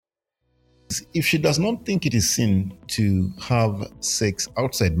If she does not think it is sin to have sex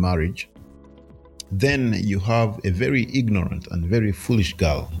outside marriage, then you have a very ignorant and very foolish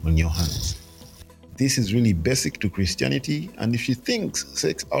girl on your hands. This is really basic to Christianity, and if she thinks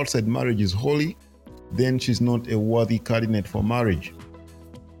sex outside marriage is holy, then she's not a worthy candidate for marriage.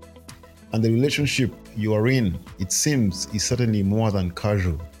 And the relationship you are in, it seems, is certainly more than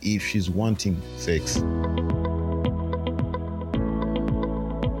casual if she's wanting sex.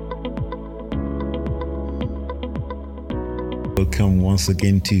 Welcome once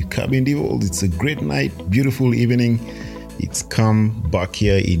again to Cabin Devils. It's a great night, beautiful evening. It's calm back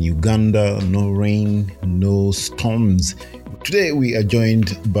here in Uganda, no rain, no storms. Today we are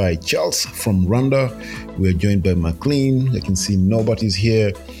joined by Charles from Rwanda. We are joined by McLean. I can see nobody's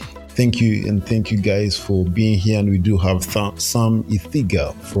here. Thank you, and thank you guys for being here. And we do have Sam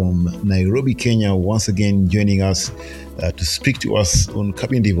Ithiga from Nairobi, Kenya, once again joining us to speak to us on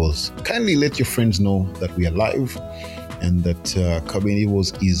Cabin Devils. Kindly let your friends know that we are live and that Cabin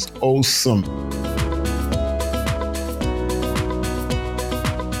Devils is awesome.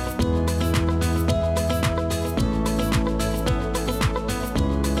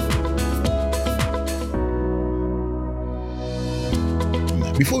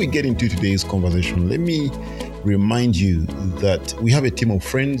 Before we get into today's conversation, let me remind you that we have a team of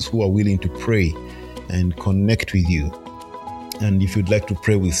friends who are willing to pray and connect with you. And if you'd like to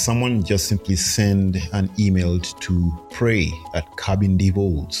pray with someone, just simply send an email to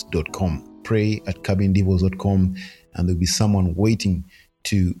pray@cabindevils.com. Pray@cabindevils.com, and there'll be someone waiting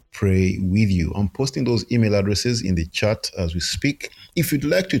to pray with you. I'm posting those email addresses in the chat as we speak. If you'd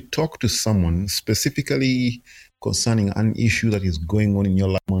like to talk to someone specifically concerning an issue that is going on in your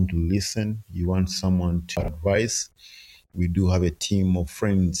life, you want to listen, you want someone to advise, we do have a team of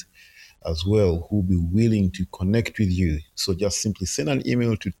friends as well who will be willing to connect with you. So just simply send an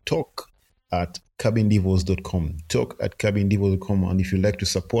email to talk@cabindevils.com, talk@cabindevils.com. And if you'd like to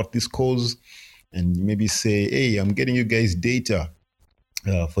support this cause and maybe say, hey, I'm getting you guys data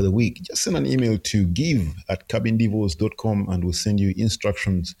for the week, just send an email to give@cabindevils.com and we'll send you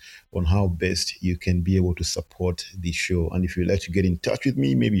instructions on how best you can be able to support the show. And if you'd like to get in touch with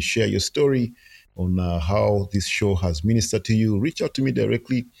me, maybe share your story on how this show has ministered to you, reach out to me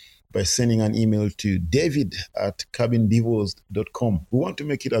directly by sending an email to david@cabindevils.com. We want to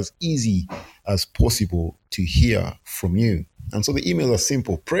make it as easy as possible to hear from you. And so the emails are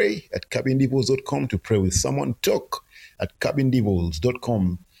simple: pray@cabindevils.com to pray with someone,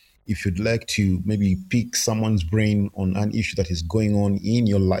 talk@cabindevils.com if you'd like to maybe pick someone's brain on an issue that is going on in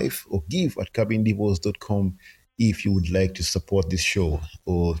your life, or give@cabindevils.com if you would like to support this show,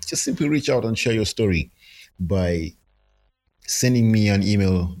 or just simply reach out and share your story by sending me an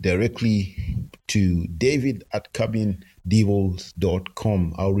email directly to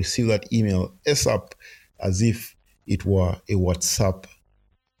david@cabindevils.com. I'll receive that email ASAP as if it were a WhatsApp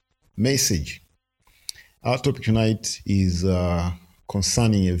message. Our topic tonight is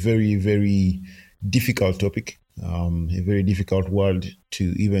concerning a very, very difficult topic, a very difficult word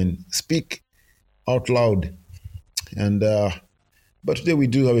to even speak out loud. And but today we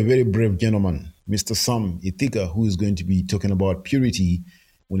do have a very brave gentleman, Mr. Sam Ithiga, who is going to be talking about purity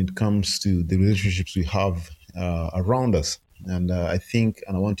when it comes to the relationships we have around us. And I think,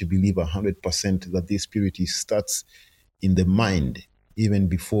 and I want to believe 100% that this purity starts in the mind, even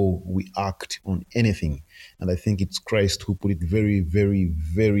before we act on anything. And I think it's Christ who put it very, very,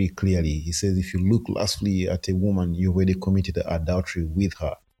 very clearly. He says, if you look lustfully at a woman, you've already committed adultery with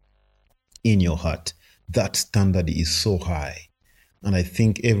her in your heart. That standard is so high. And I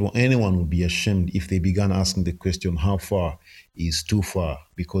think anyone would be ashamed if they began asking the question, how far is too far?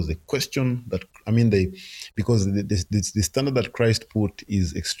 Because the question that, the standard that Christ put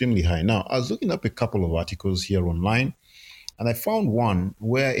is extremely high. Now, I was looking up a couple of articles here online, and I found one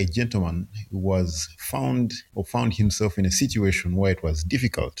where a gentleman was found himself in a situation where it was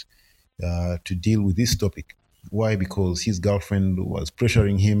difficult to deal with this topic. Why? Because his girlfriend was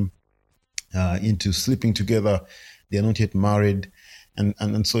pressuring him into sleeping together. They're not yet married.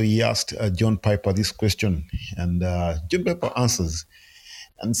 And so he asked John Piper this question, and John Piper answers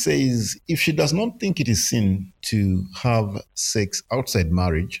and says, if she does not think it is sin to have sex outside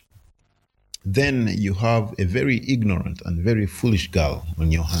marriage, then you have a very ignorant and very foolish girl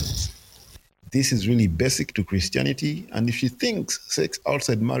on your hands. This is really basic to Christianity, and if she thinks sex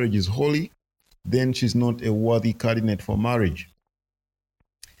outside marriage is holy, then she's not a worthy candidate for marriage.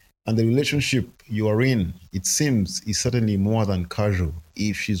 And the relationship you are in, it seems, is certainly more than casual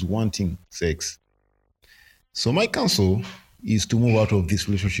if she's wanting sex. So my counsel is to move out of this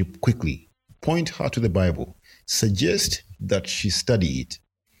relationship quickly. Point her to the Bible. Suggest that she study it.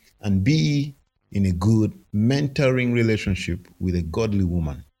 and be in a good mentoring relationship with a godly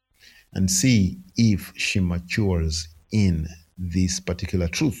woman and see if she matures in this particular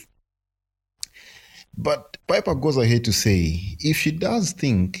truth. But Piper goes ahead to say, if she does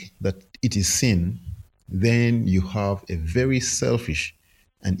think that it is sin, then you have a very selfish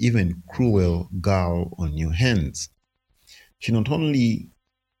and even cruel girl on your hands. She not only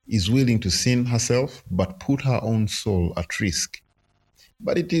is willing to sin herself, but put her own soul at risk.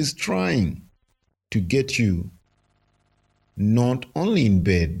 But it is trying to get you not only in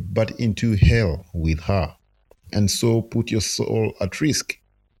bed, but into hell with her, and so put your soul at risk.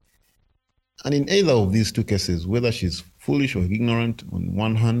 And in either of these two cases, whether she's foolish or ignorant on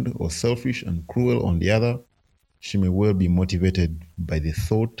one hand, or selfish and cruel on the other, she may well be motivated by the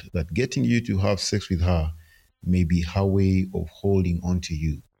thought that getting you to have sex with her may be her way of holding on to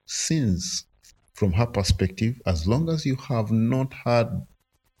you. Since, from her perspective, as long as you have not had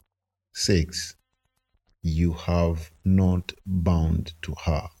sex, you have not bound to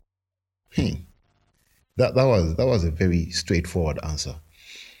her. That was a very straightforward answer.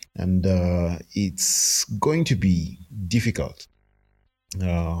 And it's going to be difficult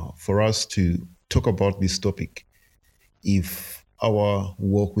for us to talk about this topic if our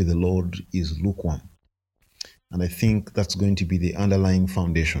walk with the Lord is lukewarm. And I think that's going to be the underlying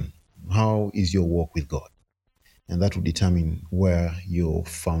foundation. How is your walk with God? And that will determine where your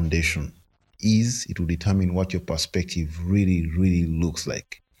foundation is. It will determine what your perspective really, really looks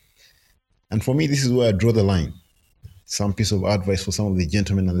like. And for me, this is where I draw the line. Some piece of advice for some of the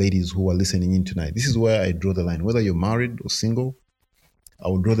gentlemen and ladies who are listening in tonight. This is where I draw the line. Whether you're married or single, I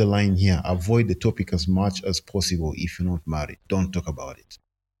will draw the line here. Avoid the topic as much as possible if you're not married. Don't talk about it.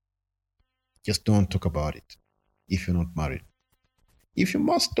 Just don't talk about it if you're not married. If you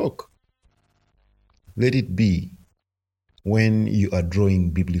must talk, let it be when you are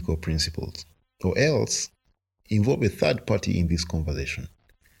drawing biblical principles, or else involve a third party in this conversation.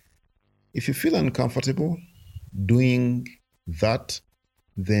 If you feel uncomfortable doing that,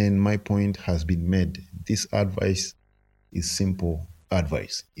 then my point has been made. This advice is simple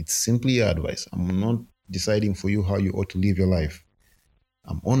advice. It's simply advice. I'm not deciding for you how you ought to live your life.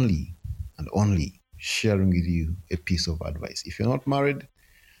 I'm only and only sharing with you a piece of advice. If you're not married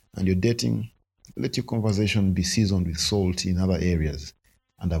and you're dating, let your conversation be seasoned with salt in other areas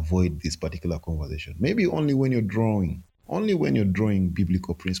and avoid this particular conversation. Maybe only when you're drawing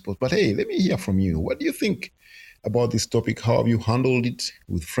biblical principles. But hey, let me hear from you. What do you think about this topic? How have you handled it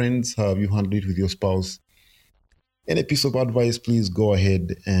with friends? How have you handled it with your spouse? Any piece of advice, please go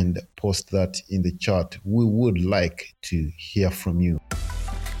ahead and post that in the chat. We would like to hear from you.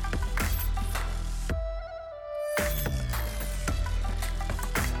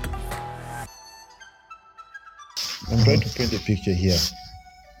 I'm trying to paint a picture here.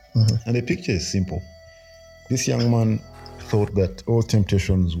 And the picture is simple. This young man thought that all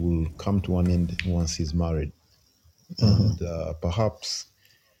temptations will come to an end once he's married. And perhaps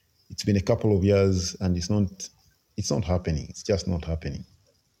it's been a couple of years and it's not happening. It's just not happening.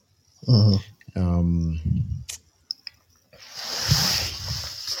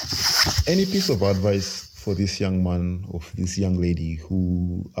 Any piece of advice for this young man or this young lady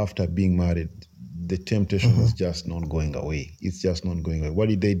who, after being married, the temptation is just not going away. It's just not going away. What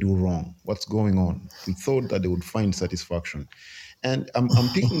did they do wrong? What's going on? We thought that they would find satisfaction. And I'm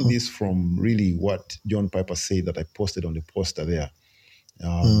picking this from really what John Piper said that I posted on the poster there.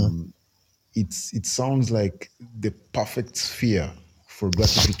 It sounds like the perfect sphere for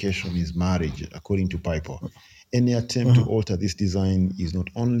gratification is marriage, according to Piper. Any attempt to alter this design is not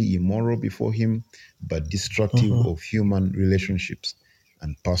only immoral before him, but destructive of human relationships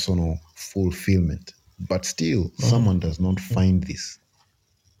and personal fulfillment. But still, someone does not find this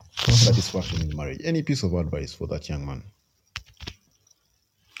satisfaction in marriage. Any piece of advice for that young man?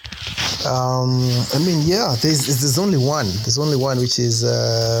 There's only one. There's only one, which is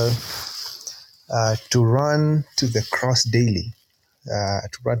to run to the cross daily.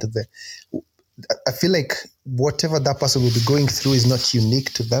 I feel like whatever that person will be going through is not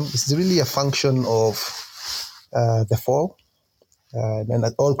unique to them. It's really a function of the fall. And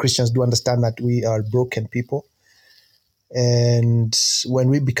all Christians do understand that we are broken people. And when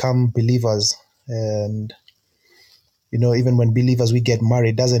we become believers, and even when believers we get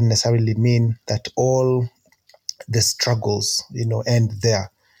married, doesn't necessarily mean that all the struggles end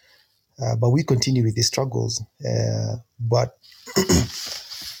there. But we continue with these struggles. But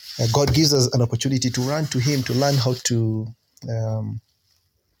God gives us an opportunity to run to Him, to learn how to,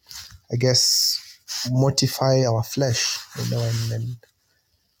 mortify our flesh,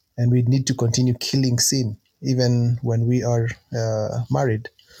 and we need to continue killing sin even when we are married.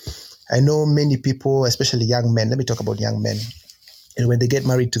 I know many people, especially young men. Let me talk about young men. And when they get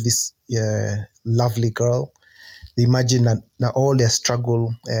married to this lovely girl, they imagine that now all their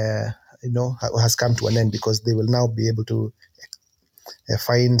struggle, has come to an end because they will now be able to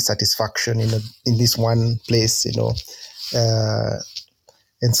find satisfaction in this one place, and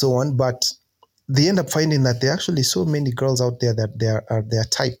so on. But they end up finding that there are actually so many girls out there that they are their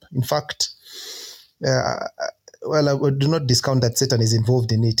type. In fact, I do not discount that Satan is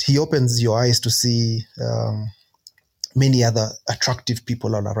involved in it. He opens your eyes to see many other attractive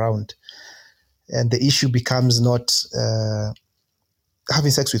people all around. And the issue becomes not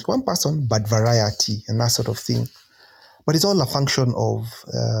having sex with one person, but variety and that sort of thing. But it's all a function of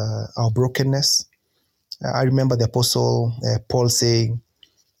our brokenness. I remember the Apostle Paul saying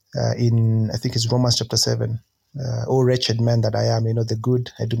in, I think it's Romans chapter 7, "O wretched man that I am, the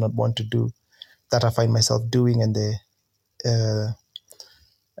good I do not want to do, that I find myself doing, and the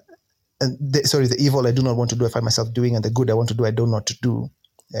evil I do not want to do, I find myself doing, and the good I want to do, I don't know what to do."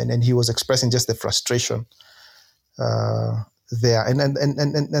 And then he was expressing just the frustration there.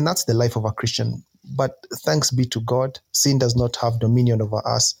 And that's the life of a Christian. But thanks be to God, sin does not have dominion over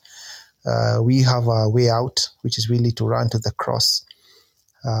us. We have a way out, which is really to run to the cross.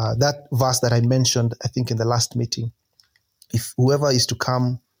 That verse that I mentioned, I think in the last meeting, if whoever is to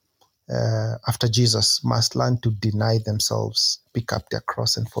come after Jesus must learn to deny themselves, pick up their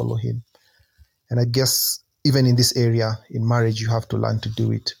cross and follow him. And I guess even in this area, in marriage, you have to learn to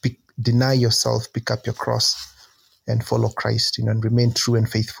do it. Deny yourself, pick up your cross, and follow Christ, and remain true and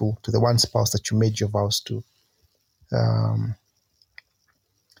faithful to the one spouse that you made your vows to. I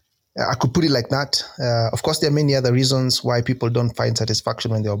could put it like that. Of course, there are many other reasons why people don't find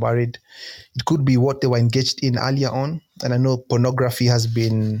satisfaction when they are married. It could be what they were engaged in earlier on. And I know pornography has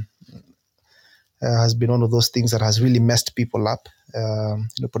been one of those things that has really messed people up.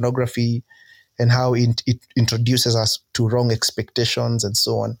 Pornography and how it introduces us to wrong expectations and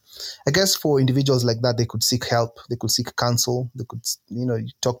so on. I guess for individuals like that, they could seek help, they could seek counsel, they could,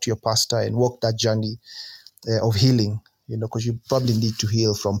 talk to your pastor and walk that journey of healing, because you probably need to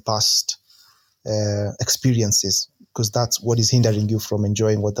heal from past experiences, because that's what is hindering you from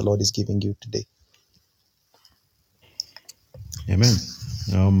enjoying what the Lord is giving you today. Amen.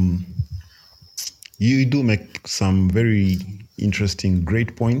 You do make some very interesting,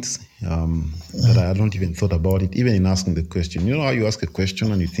 great points that I don't even thought about it, even in asking the question. You know how you ask a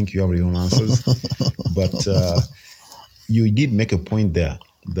question and you think you have your own answers? But you did make a point there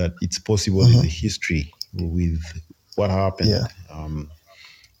that it's possible there's a history with what happened. Yeah.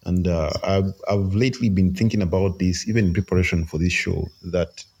 I've lately been thinking about this, even in preparation for this show,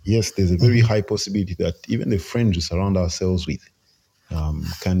 that yes, there's a very high possibility that even the friends we surround ourselves with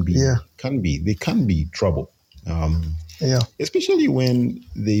can be trouble. Especially when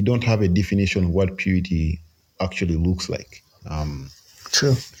they don't have a definition of what purity actually looks like.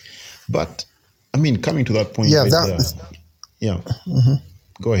 True. But I mean, coming to that point,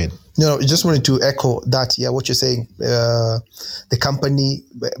 Go ahead. No, I just wanted to echo that. Yeah, what you're saying, the company,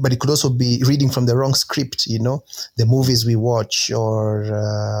 but it could also be reading from the wrong script. The movies we watch,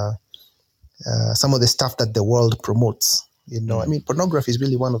 or some of the stuff that the world promotes. I mean, pornography is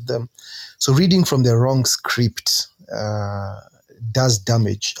really one of them. So reading from the wrong script does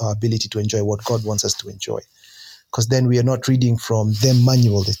damage our ability to enjoy what God wants us to enjoy, because then we are not reading from the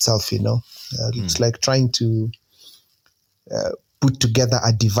manual itself. It's like trying to put together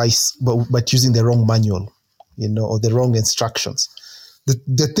a device, but using the wrong manual, or the wrong instructions.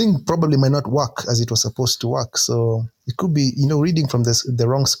 The thing probably might not work as it was supposed to work. So it could be, reading from the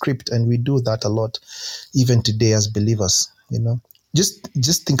wrong script, and we do that a lot, even today as believers.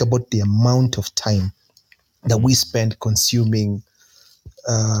 Just think about the amount of time that we spend consuming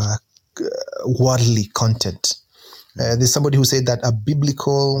worldly content. There's somebody who said that a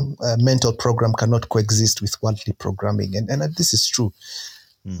biblical mental program cannot coexist with worldly programming. And this is true.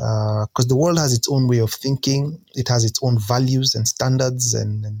 Because the world has its own way of thinking. It has its own values and standards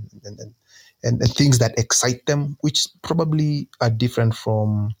and things that excite them, which probably are different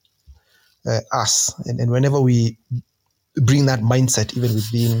from us. And whenever we bring that mindset, even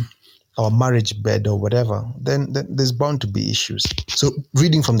within our marriage bed or whatever, then there's bound to be issues. So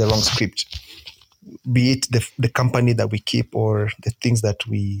reading from the wrong script, be it the company that we keep or the things that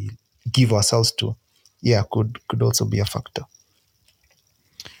we give ourselves to, could also be a factor.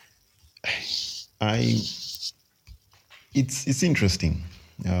 It's interesting,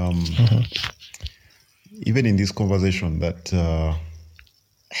 even in this conversation, that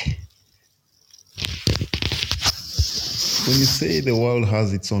when you say the world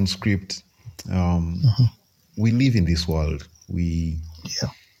has its own script, we live in this world. We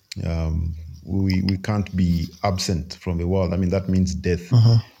We can't be absent from the world. I mean, that means death.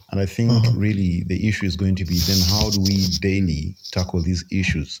 And I think really the issue is going to be then how do we daily tackle these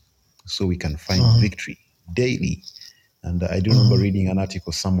issues so we can find victory daily. And I do remember reading an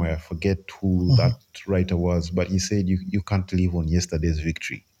article somewhere, I forget who that writer was, but he said you can't live on yesterday's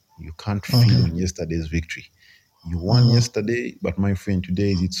victory. You can't feed on yesterday's victory. You won yesterday, but my friend,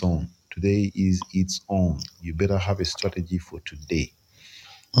 today is its own. Today is its own. You better have a strategy for today.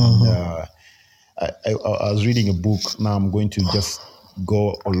 And, I was reading a book. Now I'm going to just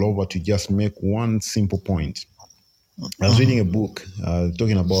go all over to just make one simple point. I was reading a book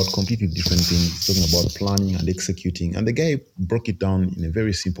talking about completely different things, talking about planning and executing. And the guy broke it down in a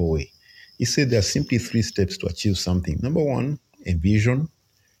very simple way. He said there are simply 3 steps to achieve something. Number 1, envision.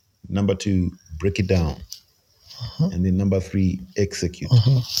 Number 2, break it down. And then number 3, execute.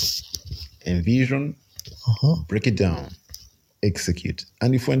 Envision, break it down, execute.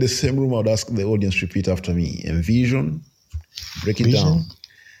 And if we're in the same room, I would ask the audience, repeat after me. Envision, break it down,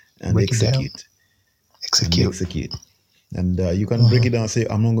 and execute. Execute. And you can break it down and say,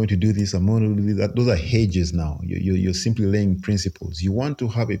 I'm not going to do this, I'm not going to do that. Those are hedges now. You're simply laying principles. You want to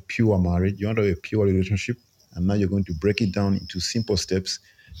have a pure marriage, you want to have a pure relationship, and now you're going to break it down into simple steps,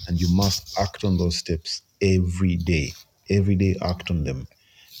 and you must act on those steps every day. Every day, act on them.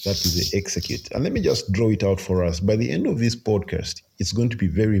 That is the execute. And let me just draw it out for us. By the end of this podcast, it's going to be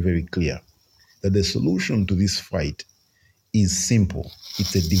very, very clear that the solution to this fight is simple.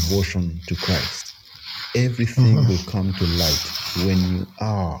 It's a devotion to Christ. Everything will come to light when you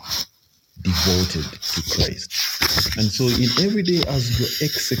are devoted to Christ. And so in every day as you're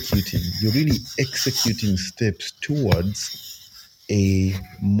executing, you're really executing steps towards a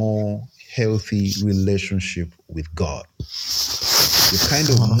more healthy relationship with God. You're kind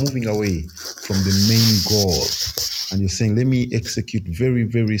of moving away from the main goal. And you're saying, let me execute very,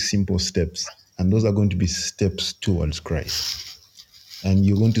 very simple steps. And those are going to be steps towards Christ. And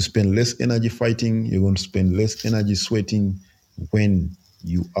you're going to spend less energy fighting. You're going to spend less energy sweating when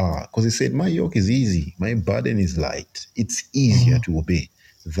you are. Because he said, my yoke is easy. My burden is light. It's easier to obey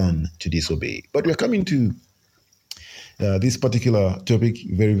than to disobey. But we're coming to this particular topic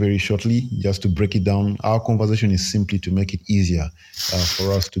very, very shortly, just to break it down. Our conversation is simply to make it easier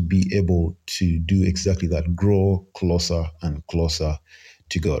for us to be able to do exactly that, grow closer and closer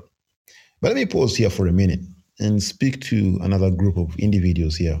to God. But let me pause here for a minute and speak to another group of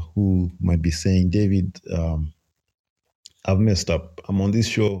individuals here who might be saying, David, I've messed up. I'm on this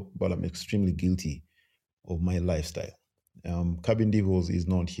show, but I'm extremely guilty of my lifestyle. Cabin Devils is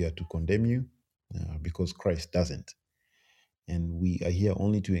not here to condemn you because Christ doesn't. And we are here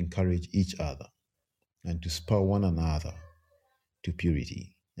only to encourage each other and to spur one another to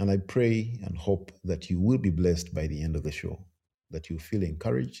purity. And I pray and hope that you will be blessed by the end of the show, that you feel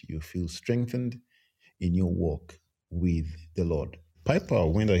encouraged, you feel strengthened in your walk with the Lord. Piper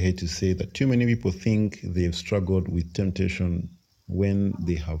went ahead to say that too many people think they've struggled with temptation when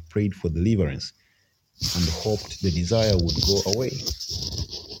they have prayed for deliverance and hoped the desire would go away.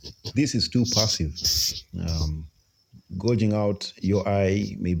 This is too passive. Gouging out your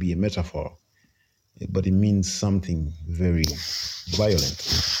eye may be a metaphor, but it means something very violent,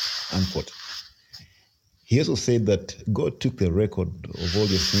 unquote. He also said that God took the record of all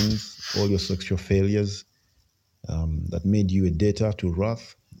your sins, all your sexual failures, that made you a debtor to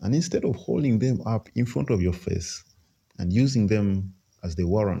wrath, and instead of holding them up in front of your face and using them as the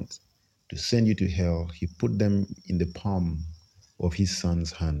warrant to send you to hell, he put them in the palm of his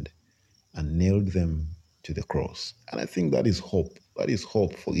son's hand and nailed them to the cross. And I think that is hope. That is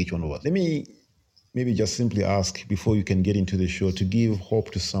hope for each one of us. Let me maybe just simply ask, before you can get into the show, to give hope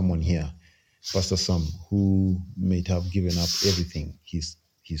to someone here, Pastor Sam, who may have given up everything. He's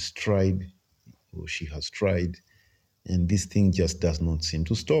tried, or she has tried, and this thing just does not seem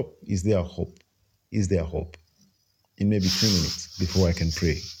to stop. Is there hope? Is there hope? In maybe 2 minutes before I can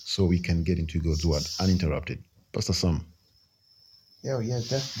pray, so we can get into God's word uninterrupted. Pastor Sam.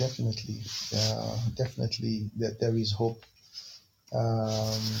 Definitely. Definitely there is hope.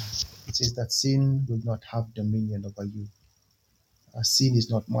 It says that sin will not have dominion over you. Sin is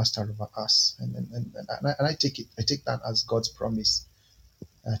not master over us. And I take that as God's promise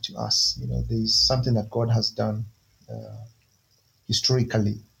to us. You know, there is something that God has done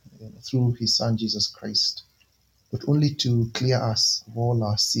historically through his son Jesus Christ, but only to clear us of all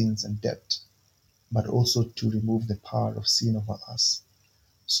our sins and debt, but also to remove the power of sin over us.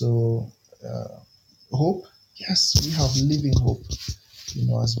 So hope, yes, we have living hope. You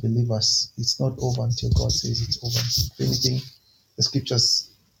know, as believers, it's not over until God says it's over. If anything, the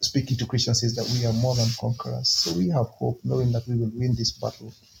scriptures speaking to Christians says that we are more than conquerors. So we have hope, knowing that we will win this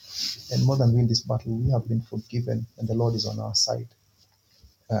battle And more than win this battle, we have been forgiven, and the Lord is on our side,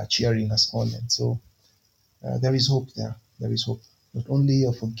 cheering us on. And so there is hope there. There is hope, not only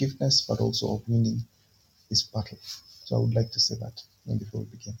of forgiveness, but also of winning this battle. So I would like to say that before we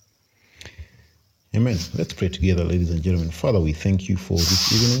begin. Amen. Let's pray together, ladies and gentlemen. Father, we thank you for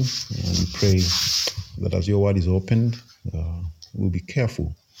this evening, and we pray that as your word is opened, we'll be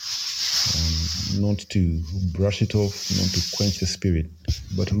careful not to brush it off, not to quench the spirit,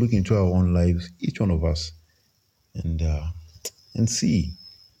 but to look into our own lives, each one of us, and see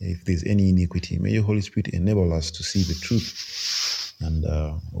if there's any iniquity. May your Holy Spirit enable us to see the truth and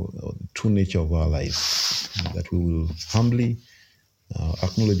the true nature of our lives, that we will humbly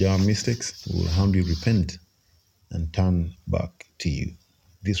acknowledge our mistakes, we will humbly repent and turn back to you.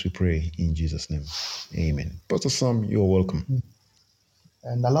 This we pray in Jesus' name. Amen. Pastor Sam, you're welcome.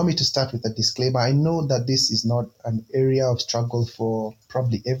 And allow me to start with a disclaimer. I know that this is not an area of struggle for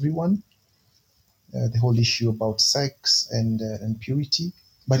probably everyone, the whole issue about sex and purity,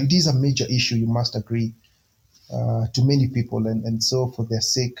 but it is a major issue, you must agree, to many people. And so for their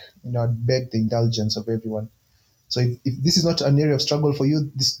sake, I beg the indulgence of everyone. So if this is not an area of struggle for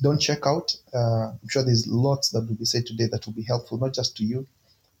you, don't check out. I'm sure there's lots that will be said today that will be helpful, not just to you,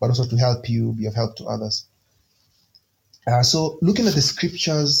 but also to help you, be of help to others. So looking at the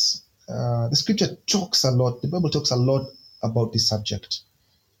scriptures, the scripture talks a lot, the Bible talks a lot about this subject.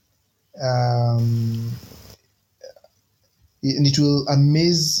 And it will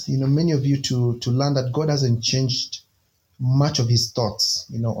amaze, many of you to learn that God hasn't changed much of his thoughts,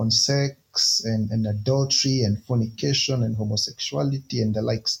 on sex and adultery and fornication and homosexuality and the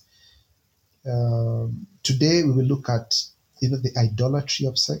likes. Today we will look at, the idolatry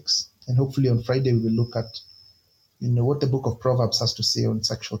of sex, and hopefully on Friday we will look at, what the book of Proverbs has to say on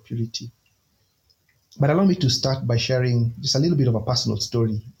sexual purity. But allow me to start by sharing just a little bit of a personal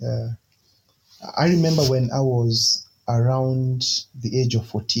story. I remember when I was around the age of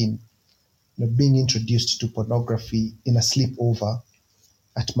 14, being introduced to pornography in a sleepover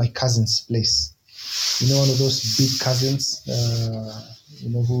at my cousin's place. One of those big cousins,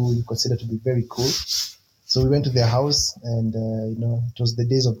 who you consider to be very cool. So we went to their house, and, it was the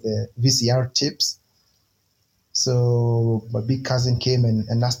days of the VCR tapes. So my big cousin came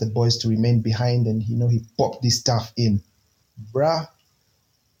and asked the boys to remain behind, and, he popped this stuff in. Bruh,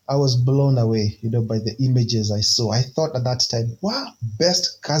 I was blown away, by the images I saw. I thought at that time, wow,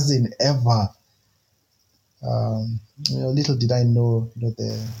 best cousin ever. Little did I know,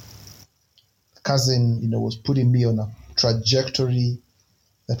 the cousin, was putting me on a trajectory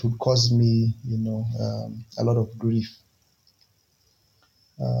that would cause me, a lot of grief.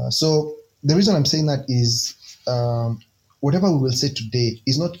 So the reason I'm saying that is, whatever we will say today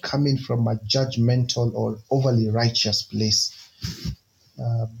is not coming from a judgmental or overly righteous place.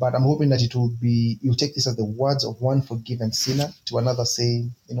 But I'm hoping that you'll take this as the words of one forgiven sinner to another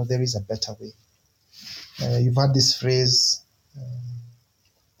saying, there is a better way. You've heard this phrase,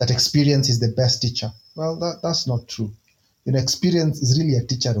 that experience is the best teacher. Well, that's not true. Experience is really a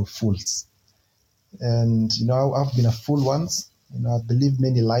teacher of fools. And, I've been a fool once. I've believed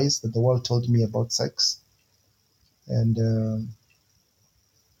many lies that the world told me about sex. And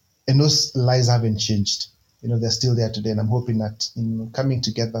those lies haven't changed. They're still there today. And I'm hoping that, coming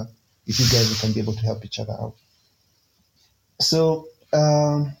together with you guys, we can be able to help each other out. So,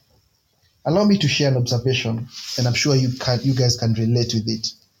 allow me to share an observation, and I'm sure you guys can relate with it.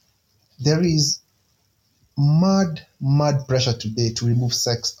 There is mad pressure today to remove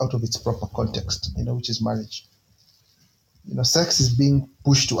sex out of its proper context, which is marriage. Sex is being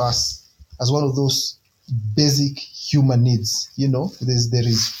pushed to us as one of those basic human needs. There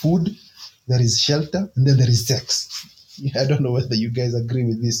is food, there is shelter, and then there is sex. I don't know whether you guys agree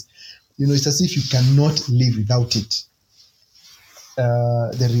with this. It's as if you cannot live without it.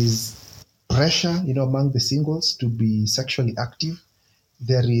 There is pressure, among the singles to be sexually active.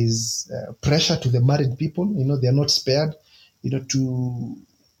 There is pressure to the married people. They are not spared.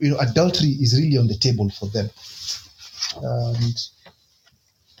 Adultery is really on the table for them. And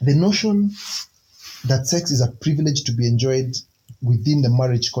the notion that sex is a privilege to be enjoyed within the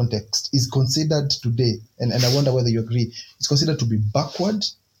marriage context is considered today, and I wonder whether you agree, it's considered to be backward,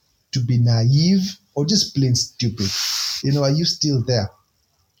 to be naive, or just plain stupid. Are you still there?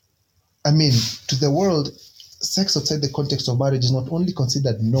 I mean, to the world, sex outside the context of marriage is not only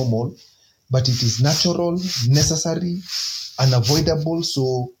considered normal, but it is natural, necessary, unavoidable.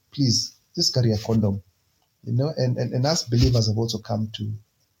 So please, just carry a condom. And us believers have also come to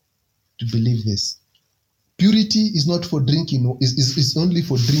believe this. Purity is not for drinking, is only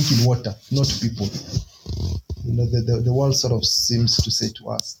for drinking water, not people. The world sort of seems to say to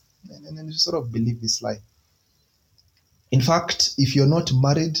us, and then you sort of believe this lie. In fact, if you're not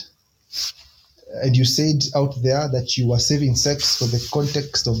married and you said out there that you are saving sex for the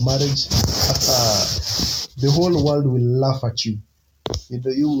context of marriage, the whole world will laugh at you.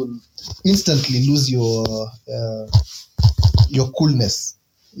 You will instantly lose your coolness,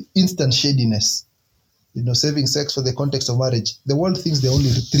 instant shadiness. Saving sex for the context of marriage. The world thinks there are only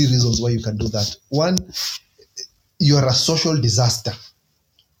 3 reasons why you can do that. One, you are a social disaster,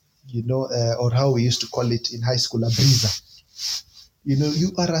 or how we used to call it in high school, a breezer.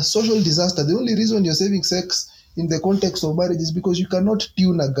 You are a social disaster. The only reason you're saving sex in the context of marriage is because you cannot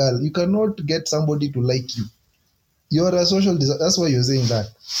tune a girl. You cannot get somebody to like you. You're a social disaster. That's why you're saying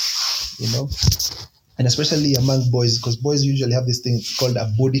that, And especially among boys, because boys usually have this thing called a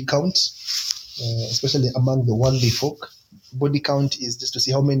body count, especially among the worldly folk. Body count is just to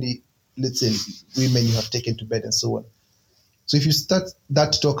see how many, let's say, women you have taken to bed and so on. So if you start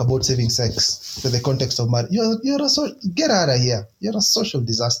that talk about saving sex for the context of marriage, get out of here. You're a social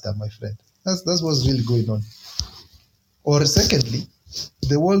disaster, my friend. That's what's really going on. Or secondly,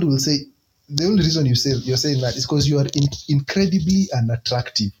 the world will say, the only reason you're saying that is because you are incredibly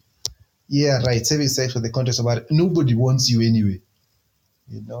unattractive. Yeah, right. Saving sex for the context of marriage. Nobody wants you anyway.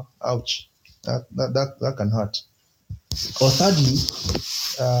 Ouch. That can hurt. Or thirdly,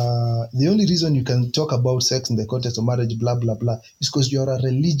 the only reason you can talk about sex in the context of marriage, blah blah blah, is because you're a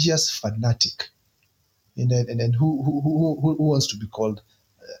religious fanatic. And then who wants to be called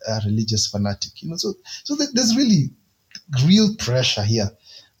a religious fanatic? So there's really real pressure here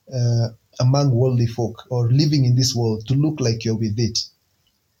among worldly folk or living in this world to look like you're with it,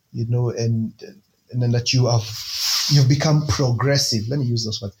 and then that you've become progressive. Let me use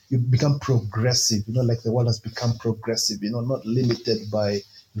those words. You've become progressive, like the world has become progressive, not limited by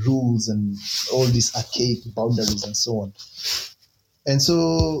rules and all these archaic boundaries and so on. And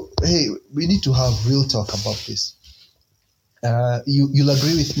so, hey, we need to have real talk about this. You'll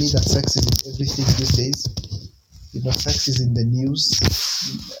agree with me that sex is in everything these days. Sex is in the news.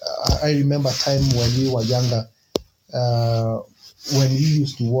 I remember a time when we were younger, when we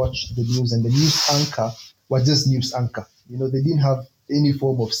used to watch the news, and the news anchor was just news anchor. They didn't have any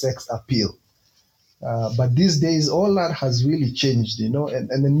form of sex appeal. But these days, all that has really changed, and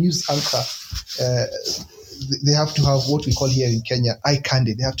the news anchor, they have to have what we call here in Kenya, eye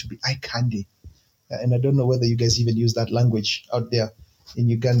candy. They have to be eye candy. And I don't know whether you guys even use that language out there in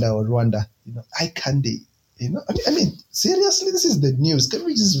Uganda or Rwanda. Eye candy. I mean, seriously, this is the news. Can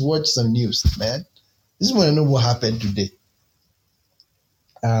we just watch some news, man? This is want to know what happened today.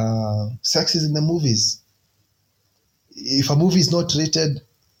 Sex is in the movies. If a movie is not rated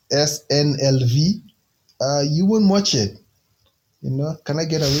SNLV, you won't watch it. Can I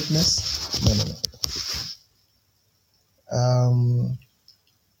get a witness? No.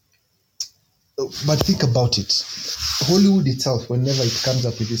 But think about it. Hollywood itself, whenever it comes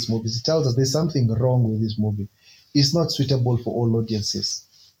up with these movies, it tells us there's something wrong with this movie. It's not suitable for all audiences.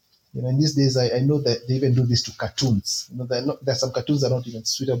 In these days, I know that they even do this to cartoons. There are some cartoons that are not even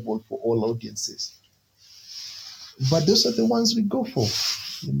suitable for all audiences. But those are the ones we go for.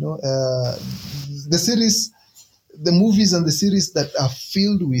 The series, the movies and the series that are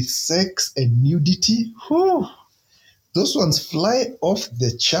filled with sex and nudity, those ones fly off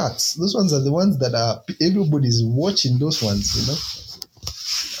the charts. Those ones are the ones that everybody's watching those ones,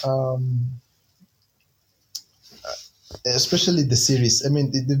 especially the series. I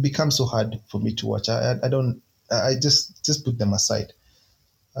mean, they've become so hard for me to watch. I just put them aside.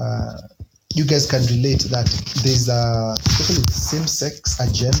 You guys can relate that there's especially the same-sex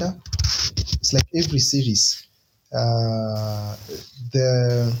agenda. It's like every series, the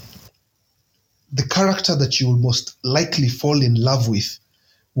character that you will most likely fall in love with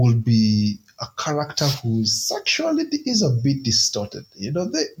will be a character whose sexuality is a bit distorted.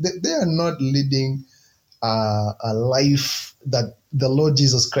 They are not leading a life that the Lord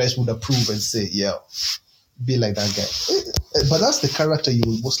Jesus Christ would approve and say, yeah, be like that guy. But that's the character you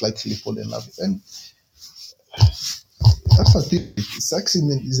will most likely fall in love with. And that's the thing. Sex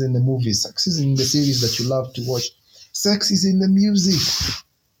is in the movies. Sex is in the series that you love to watch. Sex is in the music.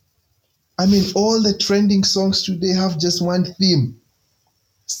 I mean, all the trending songs today have just one theme.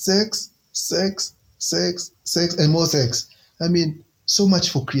 Sex, sex, sex, sex, and more sex. I mean, so much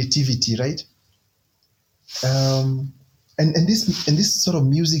for creativity, right? And this sort of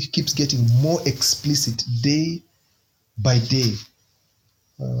music keeps getting more explicit day by day.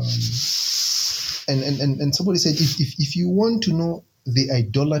 And somebody said, if you want to know the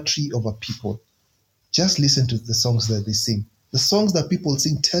idolatry of a people, just listen to the songs that they sing. The songs that people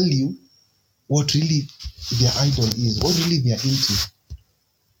sing tell you what really their idol is, what really they're into.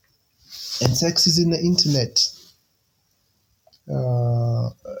 And sex is in the internet.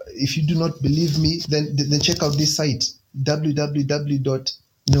 If you do not believe me, then check out this site, www.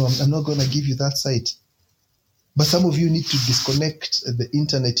 No, I'm not going to give you that site. But some of you need to disconnect the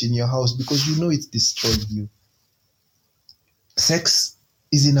internet in your house because you know it's destroyed you. Sex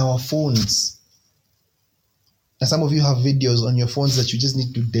is in our phones. And some of you have videos on your phones that you just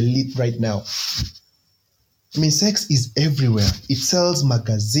need to delete right now. I mean, sex is everywhere. It sells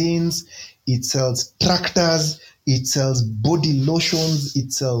magazines, it sells tractors, it sells body lotions,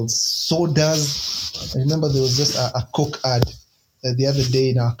 it sells sodas. I remember there was just a Coke ad the other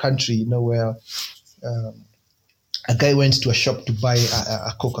day in our country, where a guy went to a shop to buy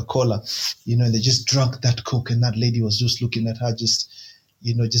a Coca-Cola, and they just drank that Coke, and that lady was just looking at her, just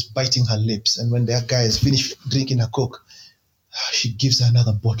biting her lips. And when that guy is finished drinking a Coke, she gives her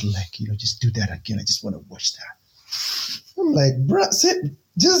another bottle, like, just do that again. I just want to watch that. I'm like, bruh,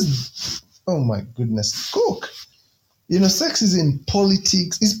 oh my goodness, Coke. Sex is in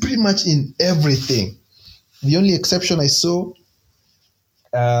politics. It's pretty much in everything. The only exception I saw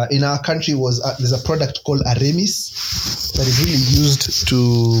in our country was there's a product called Aremis that is really used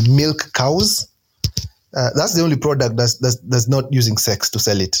to milk cows. That's the only product that's not using sex to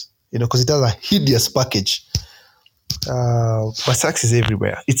sell it, because it has a hideous package. But sex is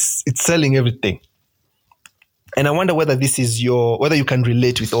everywhere. It's selling everything. And I wonder whether whether you can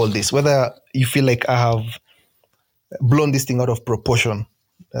relate with all this, whether you feel like I have blown this thing out of proportion.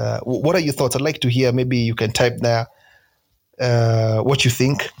 What are your thoughts? I'd like to hear. Maybe you can type there what you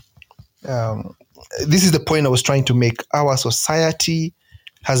think. This is the point I was trying to make. Our society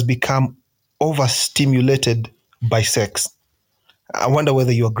has become overstimulated by sex. I wonder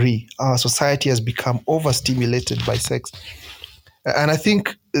whether you agree. Our society has become overstimulated by sex. And I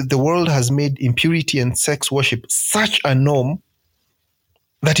think the world has made impurity and sex worship such a norm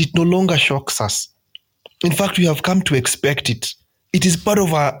that it no longer shocks us. In fact, we have come to expect it. It is part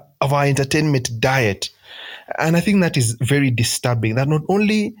of our entertainment diet. And I think that is very disturbing, that not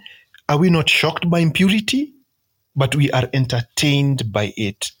only are we not shocked by impurity, but we are entertained by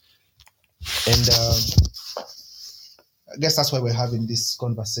it. And I guess that's why we're having this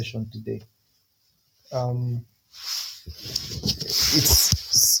conversation today. It's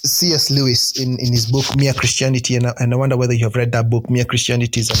C.S. Lewis in his book Mere Christianity, and I wonder whether you have read that book. Mere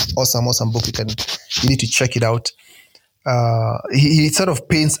Christianity is an awesome book. You need to check it out. He sort of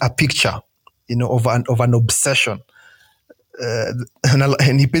paints a picture, of an obsession,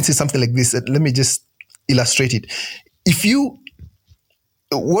 and he paints it something like this. Let me just illustrate it.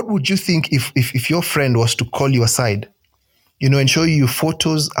 What would you think if your friend was to call you aside, and show you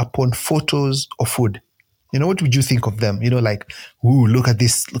photos upon photos of food? What would you think of them? Like, ooh, look at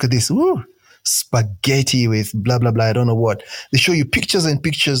this, ooh, spaghetti with blah, blah, blah, I don't know what. They show you pictures and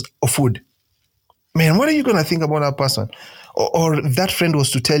pictures of food. Man, what are you going to think about that person? Or that friend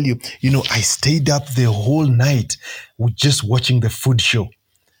was to tell you, I stayed up the whole night with just watching the food show.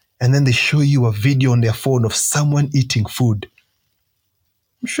 And then they show you a video on their phone of someone eating food.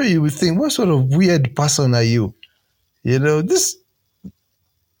 I'm sure you would think, what sort of weird person are you? This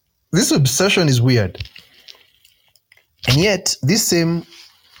obsession is weird. And yet, this same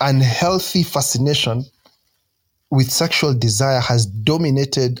unhealthy fascination with sexual desire has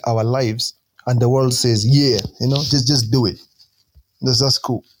dominated our lives, and the world says, yeah, just do it. That's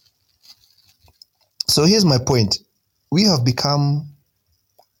cool. So here's my point. We have become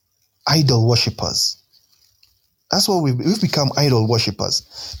idol worshippers. That's what we've become, idol worshippers.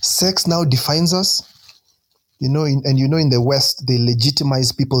 Sex now defines us. In the West, they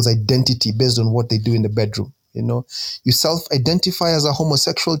legitimize people's identity based on what they do in the bedroom. You self-identify as a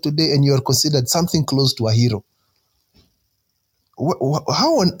homosexual today and you are considered something close to a hero.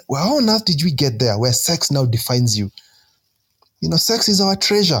 How on earth did we get there where sex now defines you? Sex is our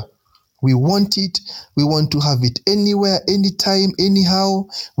treasure. We want it. We want to have it anywhere, anytime, anyhow.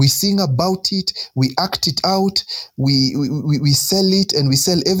 We sing about it. We act it out. We sell it, and we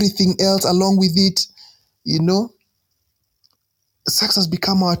sell everything else along with it. Sex has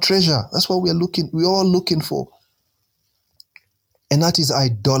become our treasure. That's what we're all looking for. And that is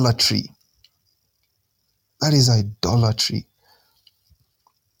idolatry. That is idolatry.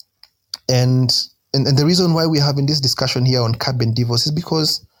 And the reason why we're having this discussion here on Curb and Divorce is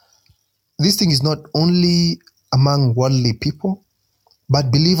because this thing is not only among worldly people,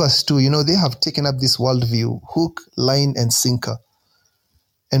 but believers too. They have taken up this worldview, hook, line, and sinker.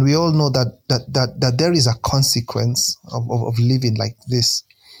 And we all know that there is a consequence of living like this.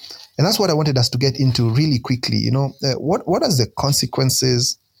 And that's what I wanted us to get into really quickly. What are the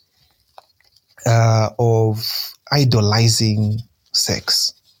consequences of idolizing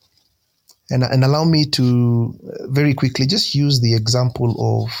sex. And allow me to very quickly just use the example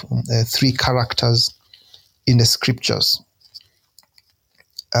of 3 characters in the scriptures.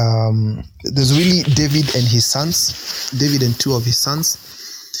 There's really David and his sons, David and 2 of his sons.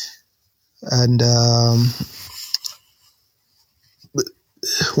 And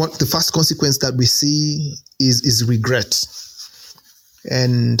the first consequence that we see is regret.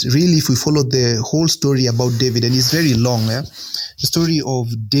 And really, if we follow the whole story about David, and it's very long, the story of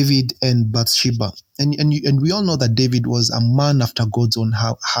David and Bathsheba, and we all know that David was a man after God's own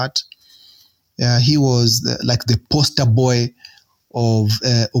heart. He was like the poster boy of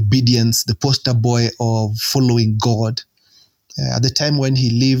obedience, the poster boy of following God. At the time when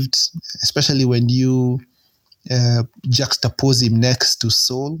he lived, especially when you juxtapose him next to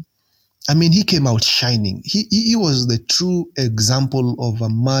Saul, I mean, he came out shining. He was the true example of a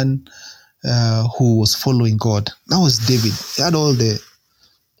man who was following God. That was David. He had all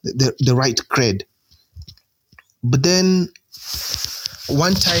the right cred. But then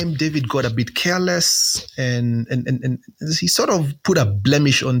one time David got a bit careless and he sort of put a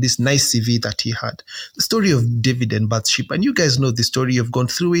blemish on this nice CV that he had. The story of David and Bathsheba. And you guys know the story. You've gone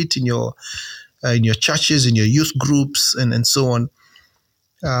through it in your churches, in your youth groups, and so on.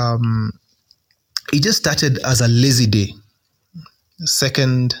 It just started as a lazy day.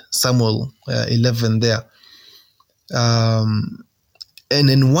 2 Samuel 11 there. And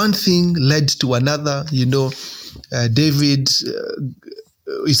then one thing led to another. David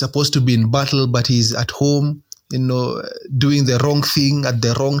is supposed to be in battle, but he's at home, doing the wrong thing at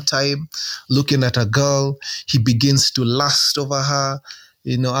the wrong time, looking at a girl. He begins to lust over her,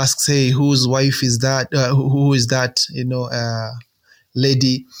 asks, hey, whose wife is that? Who is that,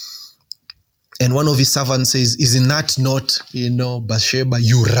 lady? And one of his servants says, isn't that not, Bathsheba,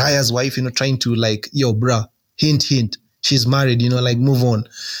 Uriah's wife, trying to yo, bruh, hint, she's married, move on.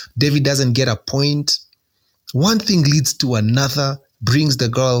 David doesn't get a point. One thing leads to another, brings the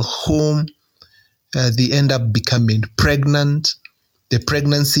girl home. They end up becoming pregnant. The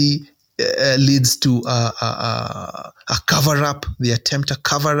pregnancy leads to a cover-up. They attempt a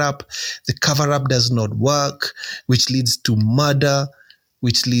cover-up. The cover-up does not work, which leads to murder,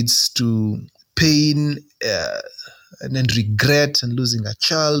 which leads to pain and then regret and losing a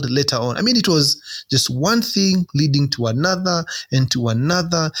child later on. I mean, it was just one thing leading to another and to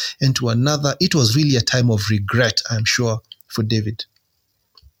another and to another. It was really a time of regret, I'm sure, for David.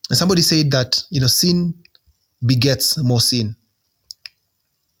 And somebody said that, sin begets more sin.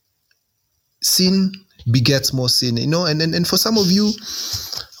 Sin begets more sin, and for some of you,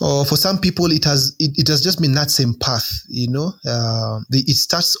 or for some people, it has just been that same path, it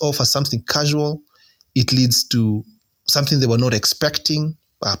starts off as something casual. It leads to something they were not expecting,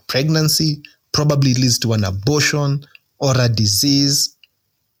 a pregnancy, probably it leads to an abortion or a disease,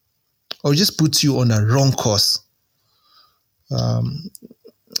 or just puts you on a wrong course.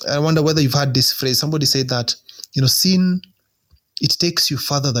 I wonder whether you've heard this phrase. Somebody said that, sin, it takes you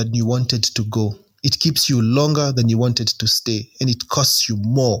further than you wanted to go. It keeps you longer than you wanted to stay, and it costs you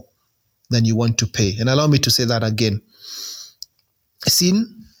more than you want to pay. And allow me to say that again.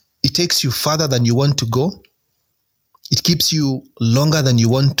 Sin, it takes you further than you want to go. It keeps you longer than you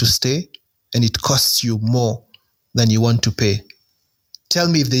want to stay, and it costs you more than you want to pay. Tell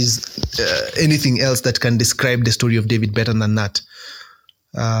me if there's anything else that can describe the story of David better than that.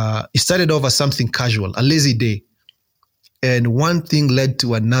 It started off as something casual, a lazy day. And one thing led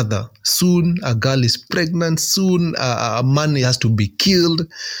to another. Soon a girl is pregnant. Soon a man has to be killed.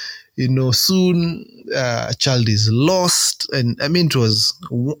 Soon a child is lost. And I mean,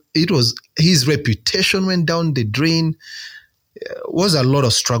 it was his reputation went down the drain. Was a lot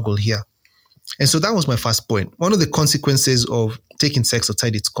of struggle here. And so that was my first point. One of the consequences of taking sex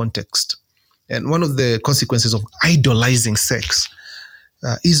outside its context, and one of the consequences of idolizing sex,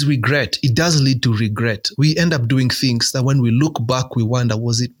 is regret. It does lead to regret. We end up doing things that when we look back, we wonder,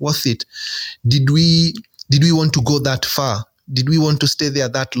 was it worth it? Did we want to go that far? Did we want to stay there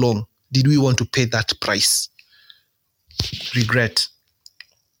that long? Did we want to pay that price? Regret.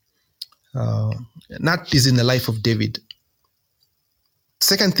 That is in the life of David.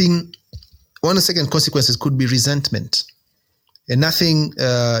 Second thing, one of the second consequences could be resentment. And nothing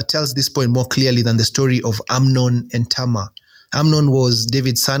tells this point more clearly than the story of Amnon and Tamar. Amnon was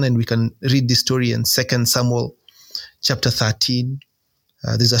David's son, and we can read this story in 2 Samuel chapter 13.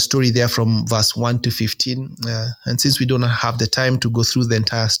 There's a story there from verse 1 to 15. And since we don't have the time to go through the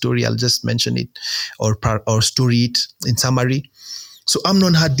entire story, I'll just mention it or story it in summary. So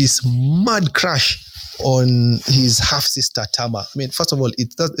Amnon had this mad crush on his half sister Tamar. I mean, first of all,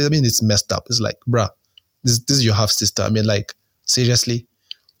 it's messed up. It's like, bruh, this is your half sister. I mean, like, seriously.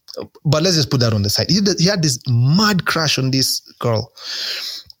 But let's just put that on the side. He had this mad crush on this girl.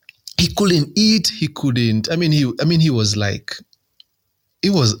 He couldn't eat. He couldn't. He was like, it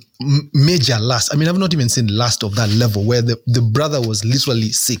was major lust. I mean, I've not even seen lust of that level where the brother was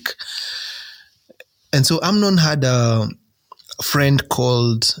literally sick. And so Amnon had a friend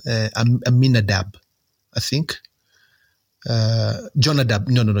called Aminadab, I think. Jonadab.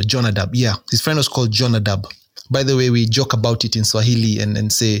 No, Jonadab. Yeah, his friend was called Jonadab. By the way, we joke about it in Swahili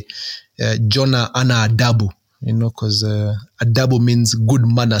and say, Jonah ana adabu, because adabu means good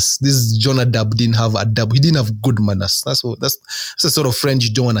manners. This Jonadab didn't have adabu. He didn't have good manners. That's the sort of friend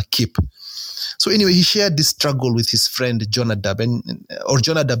you don't want to keep. So anyway, he shared this struggle with his friend Jonadab, or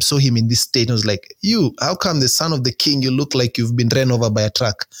Jonadab saw him in this state and was like, how come the son of the king, you look like you've been ran over by a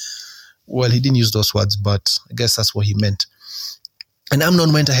truck? Well, he didn't use those words, but I guess that's what he meant. And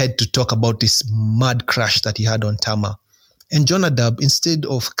Amnon went ahead to talk about this mad crush that he had on Tamar. And Jonadab, instead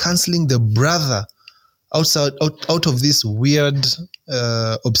of canceling the brother out of this weird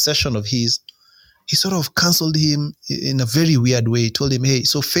obsession of his, he sort of canceled him in a very weird way. He told him, hey,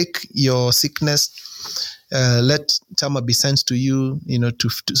 so fake your sickness, let Tamar be sent to you,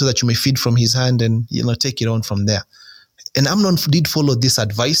 so that you may feed from his hand and, take it on from there. And Amnon did follow this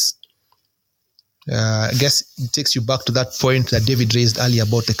advice. I guess it takes you back to that point that David raised earlier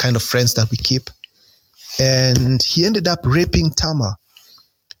about the kind of friends that we keep. And he ended up raping Tamar.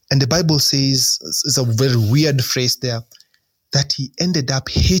 And the Bible says, it's a very weird phrase there, that he ended up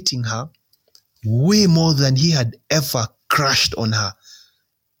hating her way more than he had ever crushed on her.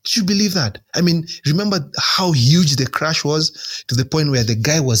 Did you believe that? I mean, remember how huge the crush was, to the point where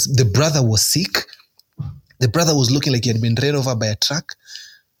the brother was sick. The brother was looking like he had been ran over by a truck.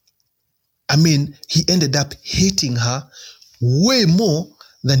 I mean, he ended up hating her way more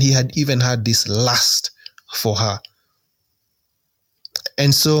than he had even had this lust for her.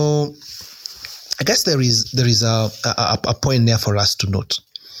 And so I guess there is a point there for us to note.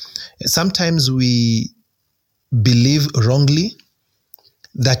 Sometimes we believe wrongly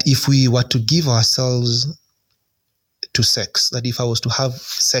that if we were to give ourselves to sex, that if I was to have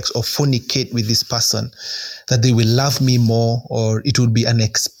sex or fornicate with this person, that they will love me more, or it will be an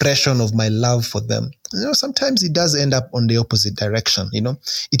expression of my love for them. Sometimes it does end up on the opposite direction.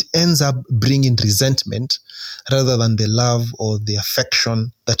 It ends up bringing resentment rather than the love or the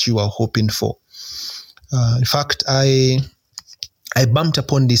affection that you are hoping for. In fact, I bumped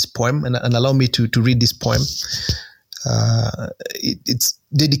upon this poem, and allow me to read this poem. It's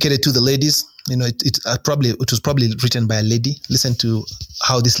dedicated to the ladies. It was probably written by a lady. Listen to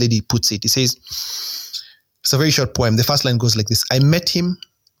how this lady puts it. It says, it's a very short poem. The first line goes like this: I met him,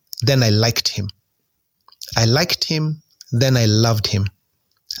 then I liked him. I liked him, then I loved him.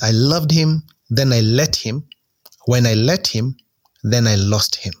 I loved him, then I let him. When I let him, then I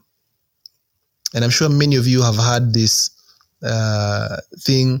lost him. And I'm sure many of you have heard this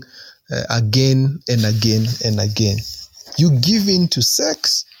thing again and again and again. You give in to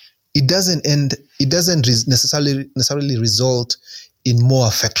sex, it doesn't necessarily result in more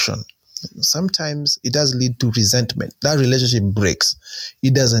affection. Sometimes it does lead to resentment. That relationship breaks.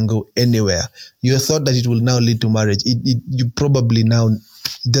 It doesn't go anywhere. You thought that it will now lead to marriage. You probably now,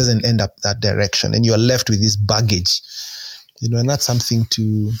 it doesn't end up that direction, and you are left with this baggage. And that's something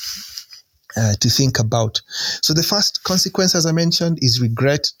to think about. So the first consequence, as I mentioned, is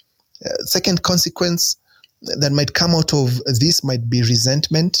regret. Second consequence that might come out of this might be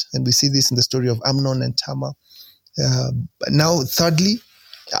resentment, and we see this in the story of Amnon and Tamar. Now, thirdly,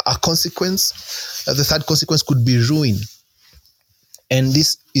 a consequence. The third consequence could be ruin, and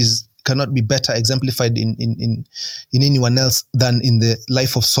this cannot be better exemplified in anyone else than in the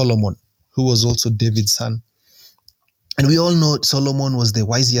life of Solomon, who was also David's son. And we all know Solomon was the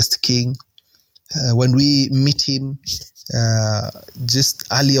wisest king. When we meet him just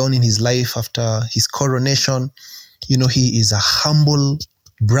early on in his life after his coronation, he is a humble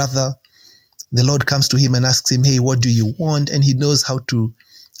brother. The Lord comes to him and asks him, hey, what do you want? And he knows how to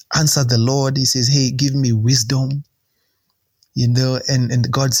answer the Lord. He says, hey, give me wisdom.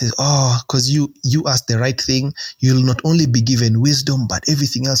 And God says, because you asked the right thing, you'll not only be given wisdom, but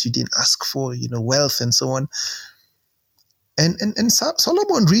everything else you didn't ask for, wealth and so on. And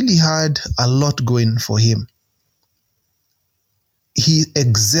Solomon really had a lot going for him. He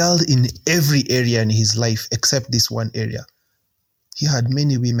excelled in every area in his life except this one area. He had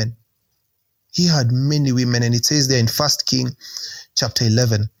many women. And it says there in 1 King chapter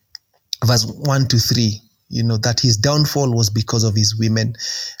 11, verse 1 to 3, that his downfall was because of his women,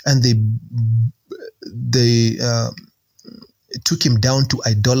 and they took him down to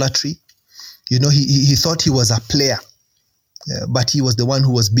idolatry. He thought he was a player, but he was the one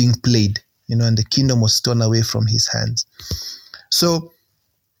who was being played, and the kingdom was torn away from his hands. So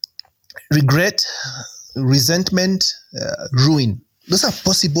regret, resentment, ruin, those are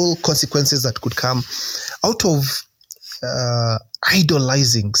possible consequences that could come out of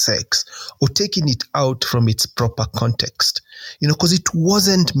idolizing sex or taking it out from its proper context, because it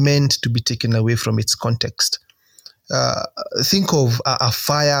wasn't meant to be taken away from its context. Think of a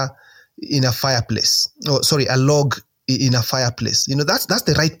fire in a fireplace, a log in a fireplace. That's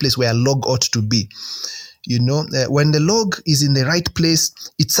the right place where a log ought to be. When the log is in the right place,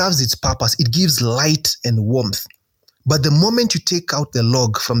 it serves its purpose. It gives light and warmth. But the moment you take out the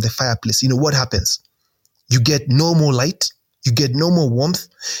log from the fireplace, what happens? You get no more light. You get no more warmth.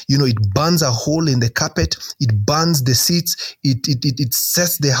 It burns a hole in the carpet. It burns the seats. It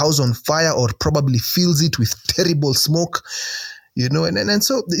sets the house on fire, or probably fills it with terrible smoke. And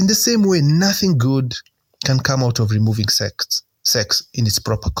so in the same way, nothing good can come out of removing sex in its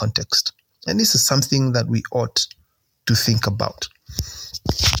proper context. And this is something that we ought to think about.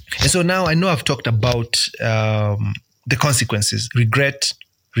 And so now I know I've talked about the consequences: regret,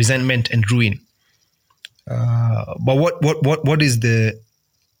 resentment, and ruin. But what is the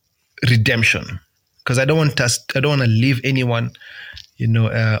redemption? Because I don't want to leave anyone,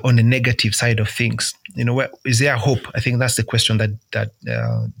 on the negative side of things. Is there a hope? I think that's the question that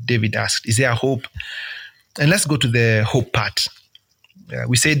David asked. Is there a hope? And let's go to the hope part.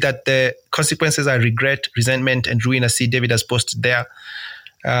 We said that the consequences are regret, resentment, and ruin. I see David has posted there.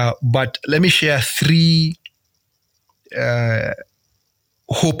 But let me share 3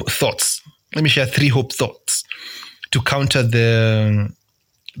 hope thoughts. Let me share 3 hope thoughts to counter the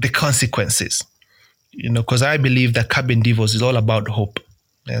consequences. Because I believe that Cabin Devos is all about hope.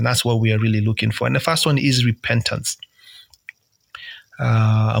 And that's what we are really looking for. And the first one is repentance.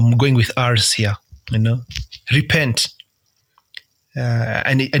 I'm going with R's here. Repent.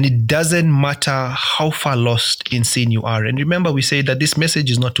 And it doesn't matter how far lost in sin you are. And remember, we say that this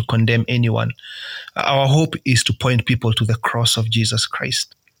message is not to condemn anyone. Our hope is to point people to the cross of Jesus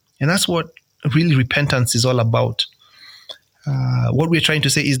Christ. And that's what really repentance is all about. What we're trying to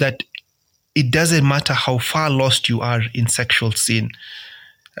say is that it doesn't matter how far lost you are in sexual sin.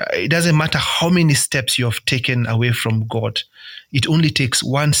 It doesn't matter how many steps you have taken away from God. It only takes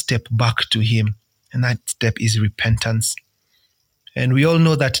one step back to Him. And that step is repentance. And we all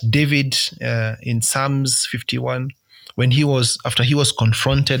know that David in Psalms 51, after he was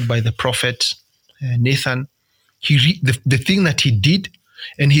confronted by the prophet Nathan, the thing that he did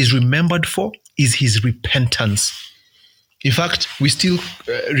and he's remembered for is his repentance. In fact, we still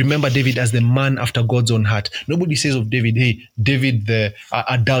remember David as the man after God's own heart. Nobody says of David, hey, David the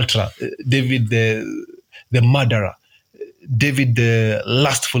adulterer, David the murderer, David the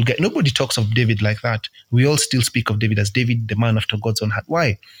lustful guy. Nobody talks of David like that. We all still speak of David as David, the man after God's own heart.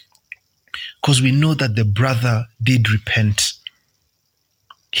 Why? Because we know that the brother did repent.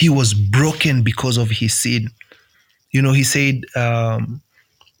 He was broken because of his sin. He said,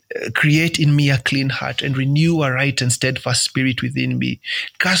 create in me a clean heart and renew a right and steadfast spirit within me.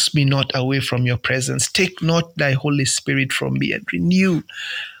 Cast me not away from your presence. Take not thy Holy Spirit from me, and renew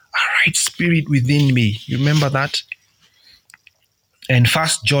a right spirit within me. You remember that? And 1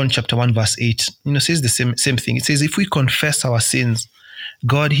 John chapter 1 verse 8, says the same thing. It says, if we confess our sins,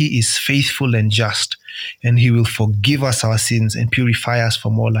 God, He is faithful and just, and He will forgive us our sins and purify us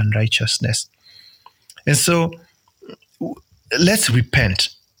from all unrighteousness. And so let's repent.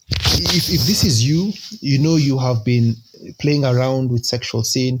 If this is you, you have been playing around with sexual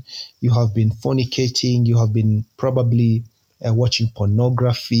sin, you have been fornicating, you have been probably watching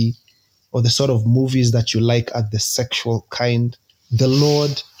pornography or the sort of movies that you like at the sexual kind, the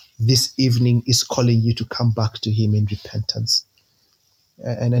Lord this evening is calling you to come back to Him in repentance.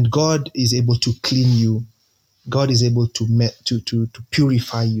 And God is able to clean you. God is able to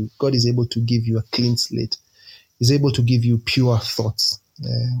purify you. God is able to give you a clean slate. He's able to give you pure thoughts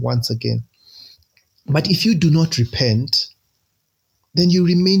once again. But if you do not repent, then you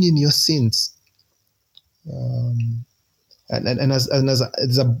remain in your sins. And as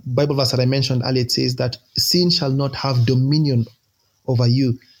a Bible verse that I mentioned earlier, it says that sin shall not have dominion over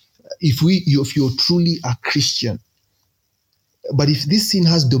you. If you're truly a Christian. But if this sin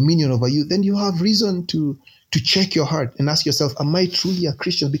has dominion over you, then you have reason to check your heart and ask yourself, am I truly a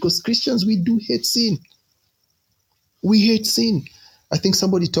Christian? Because Christians, we do hate sin. We hate sin. I think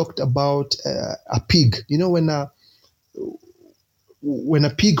somebody talked about a pig. When a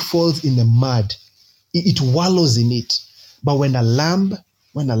pig falls in the mud, it wallows in it. But when a lamb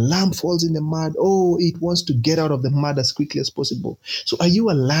falls in the mud, oh, it wants to get out of the mud as quickly as possible. So are you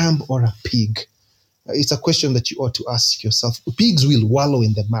a lamb or a pig? It's a question that you ought to ask yourself. Pigs will wallow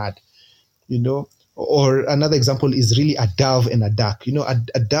in the mud, you know. Or another example is really a dove and a duck. You know,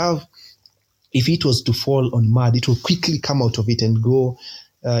 a dove, if it was to fall on mud, it will quickly come out of it and go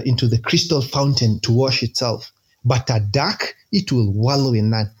into the crystal fountain to wash itself. But a duck, it will wallow in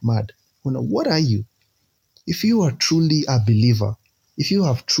that mud. You know, what are you? If you are truly a believer, if you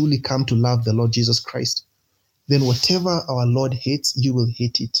have truly come to love the Lord Jesus Christ, then whatever our Lord hates, you will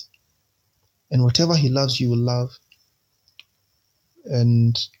hate it. And whatever he loves, you will love.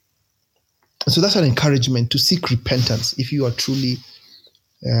 And so that's an encouragement to seek repentance if you are truly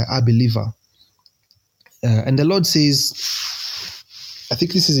a believer. And the Lord says, I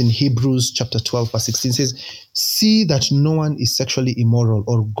think this is in Hebrews chapter 12, verse 16, says, see that no one is sexually immoral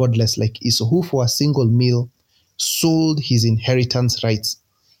or godless like Esau, who for a single meal sold his inheritance rights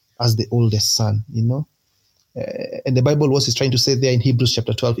as the oldest son, you know. And the Bible, what is trying to say there in Hebrews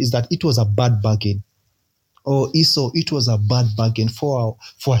chapter 12 is that it was a bad bargain. Oh, Esau, it was a bad bargain. For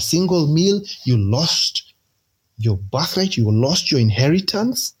a single meal, you lost your birthright, you lost your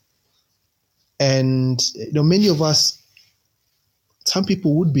inheritance. And you know, many of us, some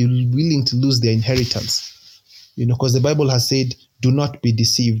people would be willing to lose their inheritance, you know, because the Bible has said, do not be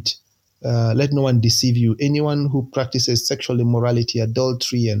deceived. Let no one deceive you. Anyone who practices sexual immorality,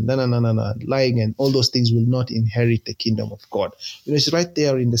 adultery, and lying, and all those things will not inherit the kingdom of God. You know, it's right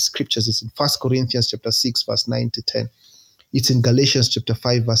there in the scriptures. It's in 1 Corinthians chapter 6, verse 9 to 10. It's in Galatians chapter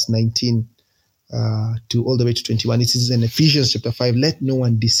 5, verse 19 to all the way to 21. It is in Ephesians chapter 5. Let no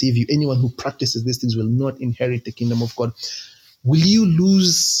one deceive you. Anyone who practices these things will not inherit the kingdom of God. Will you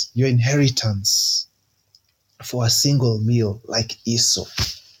lose your inheritance for a single meal like Esau?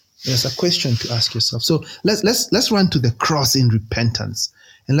 There's a question to ask yourself. So let's run to the cross in repentance,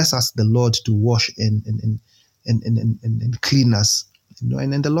 and let's ask the Lord to wash and clean us. You know,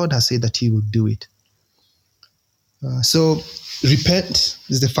 and the Lord has said that He will do it. So repent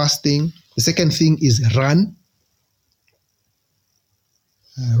is the first thing. The second thing is run.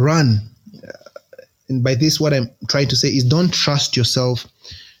 Run. And by this, what I'm trying to say is don't trust yourself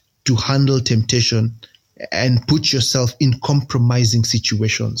to handle temptation and put yourself in compromising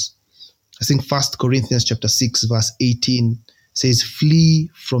situations. I think 1 Corinthians chapter 6, verse 18 says, flee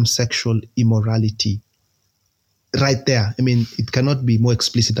from sexual immorality. Right there. I mean, it cannot be more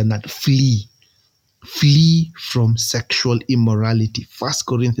explicit than that. Flee. Flee from sexual immorality. 1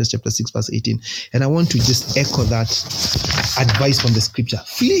 Corinthians chapter 6, verse 18. And I want to just echo that advice from the scripture.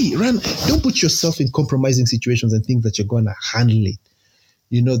 Flee, run. Don't put yourself in compromising situations and think that you're going to handle it.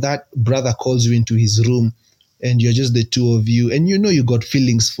 You know, that brother calls you into his room and you're just the two of you, and you know you got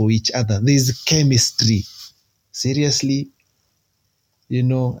feelings for each other. There's chemistry. Seriously, you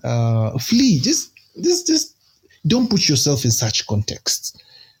know, flee. Just don't put yourself in such contexts.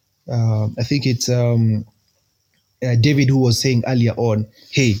 I think it's David who was saying earlier on,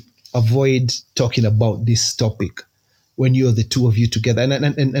 hey, avoid talking about this topic when you're the two of you together.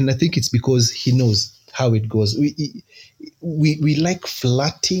 And I think it's because he knows how it goes. We like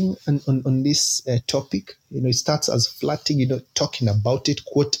flirting on this topic. You know, it starts as flirting, you know, talking about it,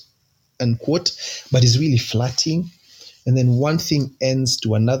 quote unquote, but it's really flirting. And then one thing ends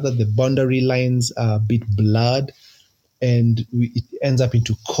to another. The boundary lines are a bit blurred, and it ends up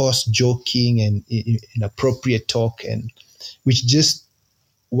into coarse joking and inappropriate talk, and which just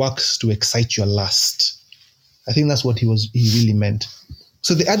works to excite your lust. I think that's what he really meant.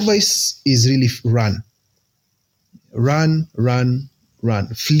 So the advice is really run. Run,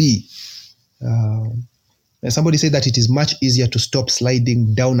 flee. And somebody said that it is much easier to stop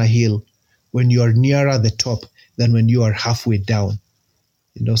sliding down a hill when you are nearer the top than when you are halfway down.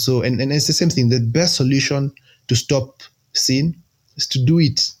 You know, so and it's the same thing. The best solution to stop sin is to do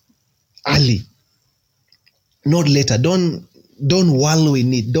it early, not later. Don't wallow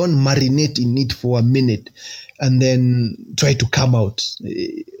in it. Don't marinate in it for a minute and then try to come out.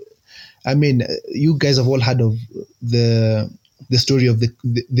 I mean, you guys have all heard of the story of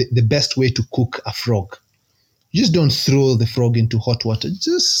the best way to cook a frog. You just don't throw the frog into hot water.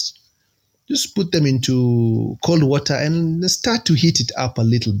 Just put them into cold water and start to heat it up a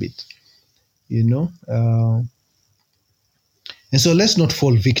little bit, you know. And so let's not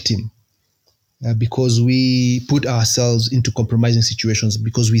fall victim because we put ourselves into compromising situations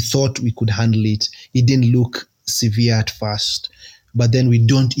because we thought we could handle it. It didn't look severe at first, but then we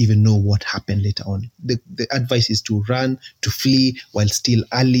don't even know what happened later on. The advice is to run, to flee while still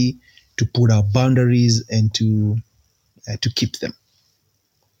early, to put our boundaries and to keep them.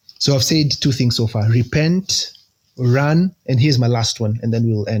 So I've said two things so far: repent, run, and here's my last one, and then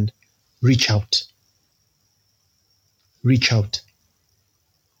we'll end. Reach out. Reach out.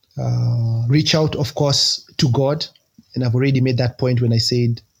 Reach out, of course, to God. And I've already made that point when I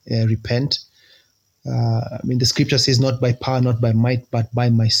said repent. The scripture says, not by power, not by might, but by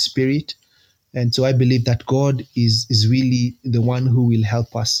my spirit. And so I believe that God is really the one who will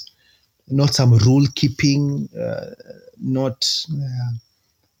help us. Not some rule keeping, not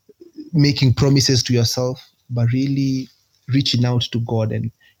making promises to yourself, but really reaching out to God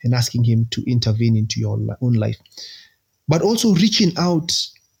and asking Him to intervene into your own life. But also reaching out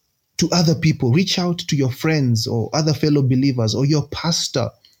to other people. Reach out to your friends or other fellow believers or your pastor,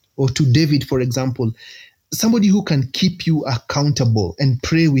 or to David, for example, somebody who can keep you accountable and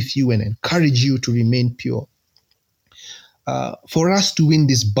pray with you and encourage you to remain pure. For us to win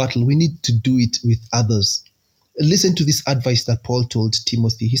this battle, we need to do it with others. Listen to this advice that Paul told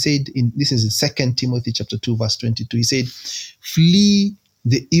Timothy. He said, this is in 2 Timothy chapter 2, verse 22. He said, flee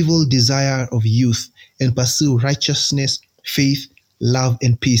the evil desire of youth and pursue righteousness, faith, love,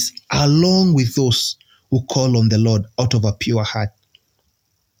 and peace, along with those who call on the Lord out of a pure heart.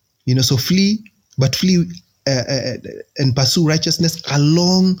 So flee and pursue righteousness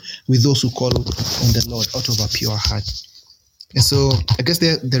along with those who call on the Lord out of a pure heart. And so I guess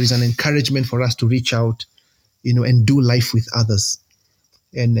there is an encouragement for us to reach out, and do life with others.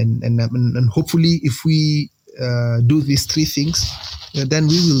 And hopefully if we do these three things, then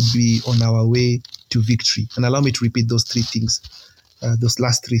we will be on our way to victory. And allow me to repeat those three things, those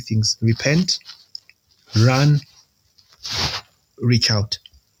last three things: repent, run, reach out.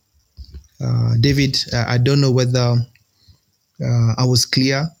 David, I don't know whether I was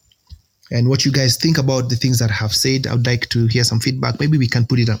clear, and what you guys think about the things that I have said. I would like to hear some feedback. Maybe we can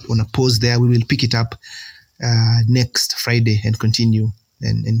put it up on a pause there. We will pick it up next Friday and continue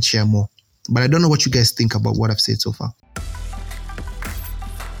and share more. But I don't know what you guys think about what I've said so far.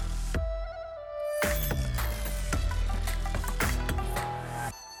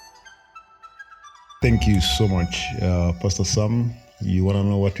 Thank you so much, Pastor Sam. You want to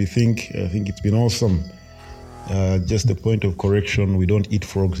know what we think? I think it's been awesome. Just a point of correction, we don't eat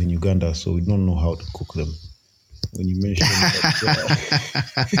frogs in Uganda, so we don't know how to cook them. When you mentioned that,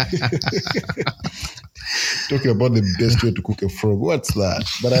 talking about the best way to cook a frog, what's that?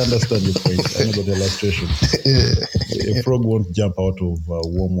 But I understand your point. I know the illustration. A frog won't jump out of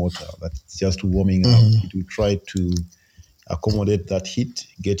warm water. That's just warming up. It will try to accommodate that heat,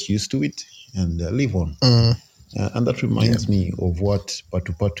 get used to it, and live on. And that reminds me of what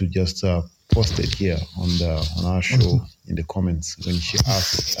Patu Patu just posted here on our show in the comments when she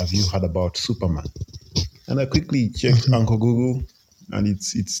asked, have you heard about Superman? And I quickly checked Uncle Google, and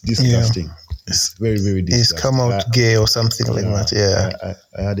it's disgusting. Yeah. It's very, very disgusting. It's come out gay or something like that. Yeah.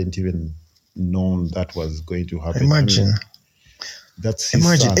 I hadn't even known that was going to happen. Imagine.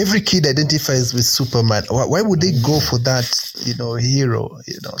 Imagine every kid identifies with Superman. Why would they go for that, hero?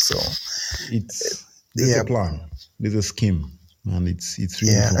 So there's a plan, there's a scheme, and it's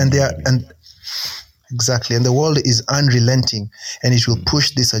really exactly. And the world is unrelenting, and it will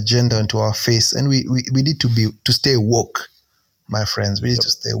push this agenda into our face. And we need to stay woke, my friends. We need to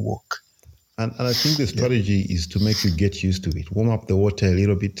stay woke. And I think the strategy is to make you get used to it, warm up the water a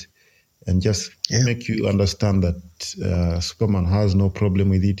little bit, and just make you understand that Superman has no problem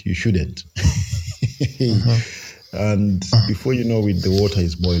with it. You shouldn't. And before you know it, the water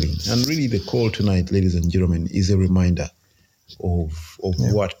is boiling. And really the call tonight, ladies and gentlemen, is a reminder of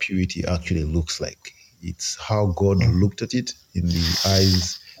what purity actually looks like. It's how God looked at it in the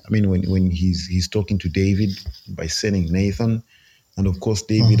eyes. I mean, when he's talking to David by sending Nathan, and of course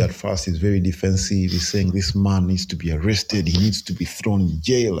David at first is very defensive. He's saying this man needs to be arrested, he needs to be thrown in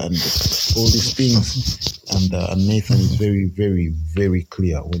jail, and all these things. And Nathan is very, very, very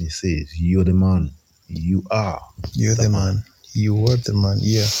clear when he says, "You're the man. You're the man. You were the man."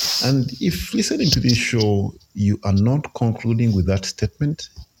 Yeah. And if listening to this show, you are not concluding with that statement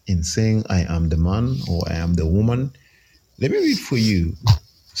in saying, "I am the man" or "I am the woman," let me read for you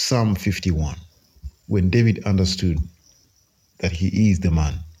Psalm 51. When David understood that he is the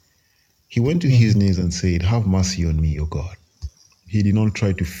man, he went to his knees and said, "Have mercy on me, O God." He did not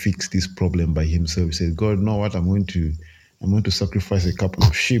try to fix this problem by himself. He said, "God, know what? I'm going to sacrifice a couple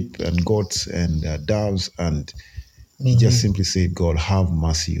of sheep and goats and doves." And he just simply said, "God, have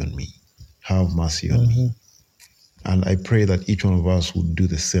mercy on me. Have mercy on me." And I pray that each one of us would do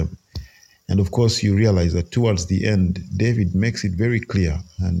the same. And of course, you realize that towards the end, David makes it very clear,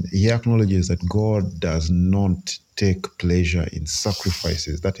 and he acknowledges that God does not take pleasure in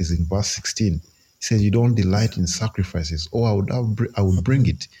sacrifices. That is in verse 16. He says, "You don't delight in sacrifices. Oh, I would bring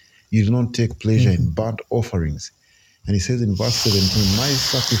it. You do not take pleasure in burnt offerings. And he says in verse 17, my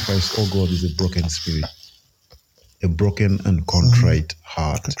sacrifice, O God, is a broken spirit, a broken and contrite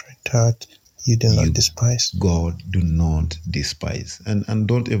heart. Contrite heart, you do not despise. God do not despise. And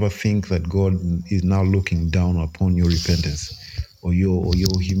don't ever think that God is now looking down upon your repentance or your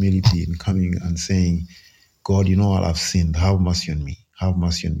humility in coming and saying, God, you know what, I've sinned. Have mercy on me. Have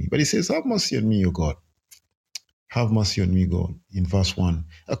mercy on me. But he says, have mercy on me, O God. Have mercy on me, God. In verse 1,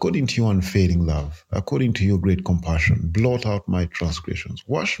 according to your unfailing love, according to your great compassion, blot out my transgressions.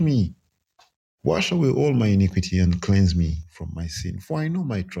 Wash me. Wash away all my iniquity and cleanse me from my sin. For I know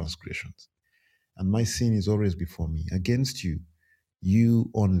my transgressions, and my sin is always before me. Against you, you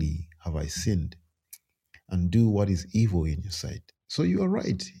only have I sinned, and do what is evil in your sight. So you are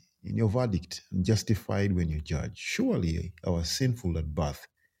right in your verdict, and justified when you judge. Surely I was sinful at birth,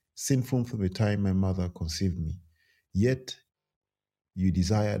 sinful from the time my mother conceived me. Yet you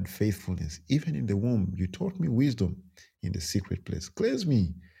desired faithfulness. Even in the womb, you taught me wisdom in the secret place. Cleanse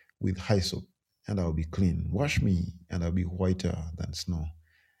me with hyssop, and I'll be clean. Wash me, and I'll be whiter than snow.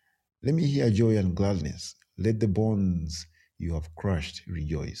 Let me hear joy and gladness. Let the bones you have crushed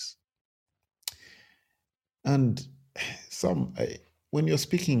rejoice. And when you're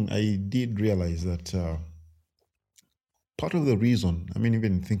speaking, I did realize that part of the reason,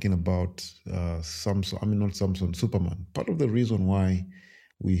 even thinking about Superman, part of the reason why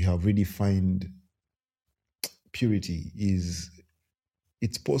we have redefined purity is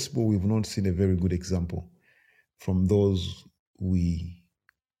it's possible we've not seen a very good example from those we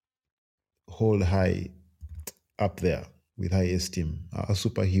hold high up there with high esteem, our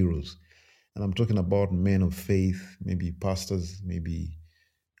superheroes. And I'm talking about men of faith, maybe pastors, maybe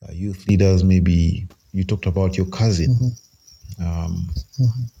youth leaders, maybe you talked about your cousin,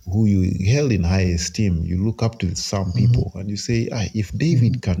 who you held in high esteem. You look up to some people and you say, if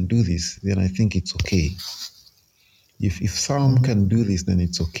David can do this, then I think it's okay. If Sam can do this, then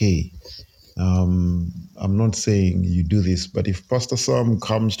it's okay. I'm not saying you do this, but if Pastor Sam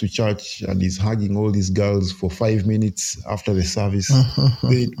comes to church and is hugging all these girls for 5 minutes after the service,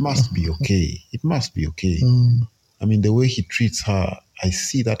 then it must be okay. It must be okay. The way he treats her, I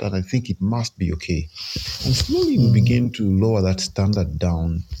see that and I think it must be okay. And slowly we begin to lower that standard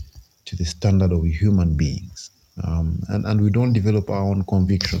down to the standard of human beings. And we don't develop our own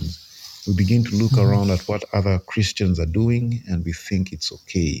convictions. We begin to look around at what other Christians are doing and we think it's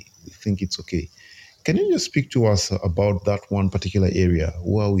okay. We think it's okay. Can you just speak to us about that one particular area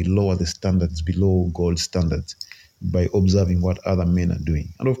where we lower the standards below God's standards by observing what other men are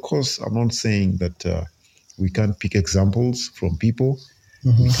doing? And of course, I'm not saying that we can't pick examples from people.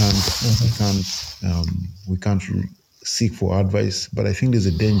 We can't seek for advice, but I think there's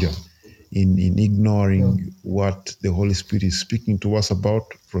a danger in ignoring what the Holy Spirit is speaking to us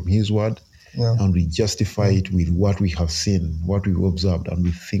about from His Word, and we justify it with what we have seen, what we've observed, and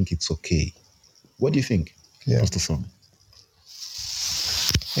we think it's okay. What do you think, Pastor Sam?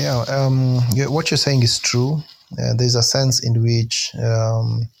 What you're saying is true. There's a sense in which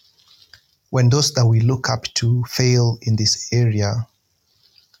when those that we look up to fail in this area,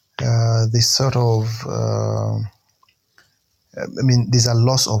 they sort of, there's a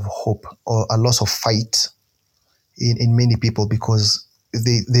loss of hope or a loss of fight in many people, because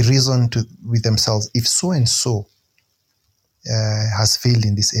they reason with themselves, if so and so has failed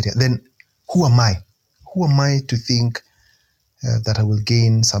in this area, then who am I? Who am I to think that I will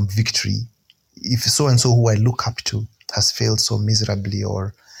gain some victory if so and so who I look up to has failed so miserably,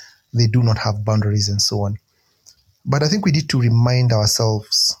 or they do not have boundaries and so on? But I think we need to remind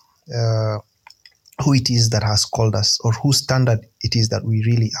ourselves who it is that has called us, or whose standard it is that we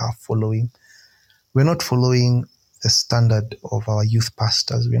really are following. We're not following the standard of our youth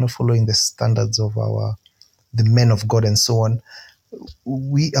pastors. We're not following the standards of the men of God and so on.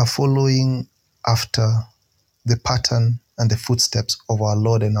 We are following after the pattern and the footsteps of our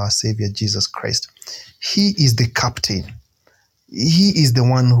Lord and our Savior, Jesus Christ. He is the captain. He is the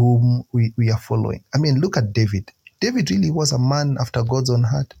one whom we are following. Look at David. David really was a man after God's own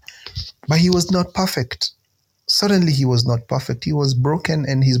heart, but he was not perfect. Certainly he was not perfect. He was broken,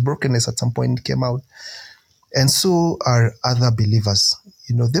 and his brokenness at some point came out. And so are other believers.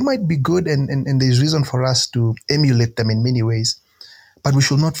 They might be good, and there's reason for us to emulate them in many ways, but we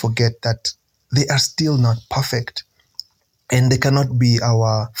should not forget that they are still not perfect, and they cannot be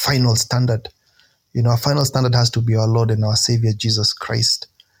our final standard. Our final standard has to be our Lord and our Savior, Jesus Christ.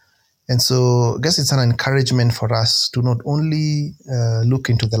 And so I guess it's an encouragement for us to not only look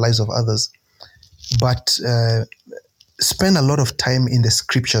into the lives of others, but spend a lot of time in the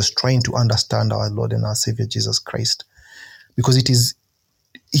scriptures trying to understand our Lord and our Savior, Jesus Christ. Because it is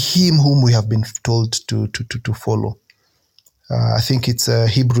him whom we have been told to follow. I think it's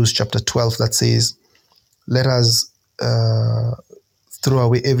Hebrews chapter 12 that says, let us throw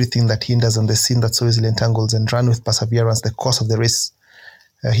away everything that hinders and the sin that so easily entangles, and run with perseverance the course of the race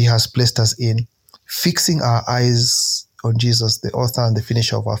he has placed us in, fixing our eyes on Jesus, the author and the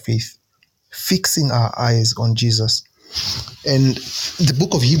finisher of our faith. Fixing our eyes on Jesus. And the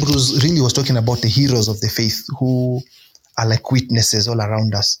book of Hebrews really was talking about the heroes of the faith who are like witnesses all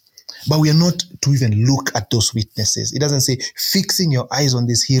around us. But we are not to even look at those witnesses. It doesn't say fixing your eyes on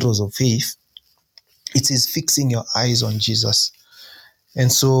these heroes of faith. It says fixing your eyes on Jesus.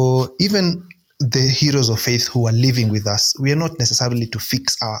 And so even the heroes of faith who are living with us, we are not necessarily to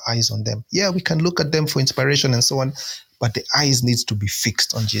fix our eyes on them. Yeah, we can look at them for inspiration and so on, but the eyes needs to be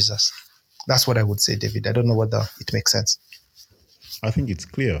fixed on Jesus. That's what I would say, David. I don't know whether it makes sense. I think it's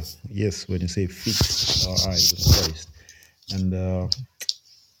clear. Yes, when you say fix our eyes on Christ. And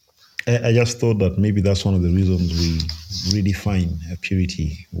I just thought that maybe that's one of the reasons we redefine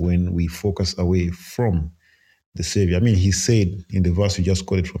purity when we focus away from the Savior. I mean, he said in the verse we just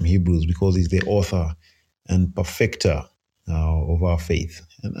quoted from Hebrews, because he's the author and perfecter of our faith.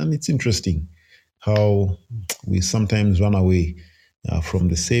 And it's interesting how we sometimes run away from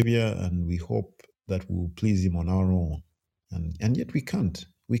the Savior and we hope that we'll please him on our own. And yet we can't.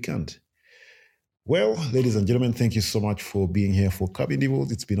 We can't. Well, ladies and gentlemen, thank you so much for being here for Cabin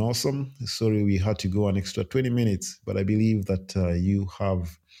Devils. It's been awesome. Sorry we had to go an extra 20 minutes, but I believe that you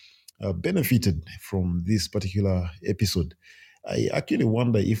have benefited from this particular episode. I actually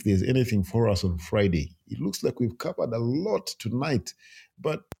wonder if there's anything for us on Friday. It looks like we've covered a lot tonight,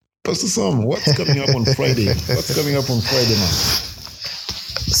 but Pastor Sam, what's coming up on Friday? What's coming up on Friday, man?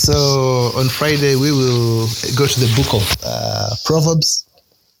 So on Friday, we will go to the book of Proverbs.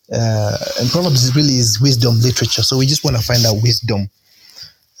 And Proverbs really is wisdom literature. So we just want to find out wisdom.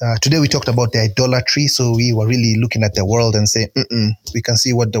 Today we talked about the idolatry. So we were really looking at the world and saying, we can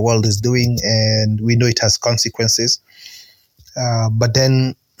see what the world is doing and we know it has consequences. But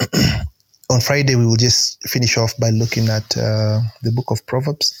then on Friday, we will just finish off by looking at the book of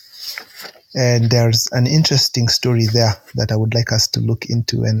Proverbs. And there's an interesting story there that I would like us to look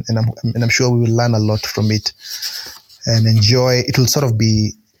into. And I'm sure we will learn a lot from it and enjoy. It will sort of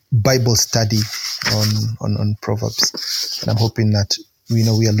be Bible study on Proverbs. And I'm hoping that we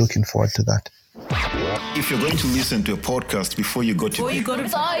are looking forward to that. If you're going to listen to a podcast before you go to bed,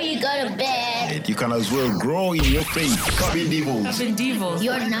 you can as well grow in your faith. Cabin Devils.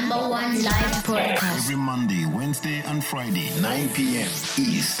 Your number one live podcast. Every Monday, Wednesday, and Friday, 9 p.m.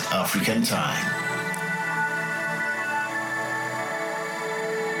 East African Time.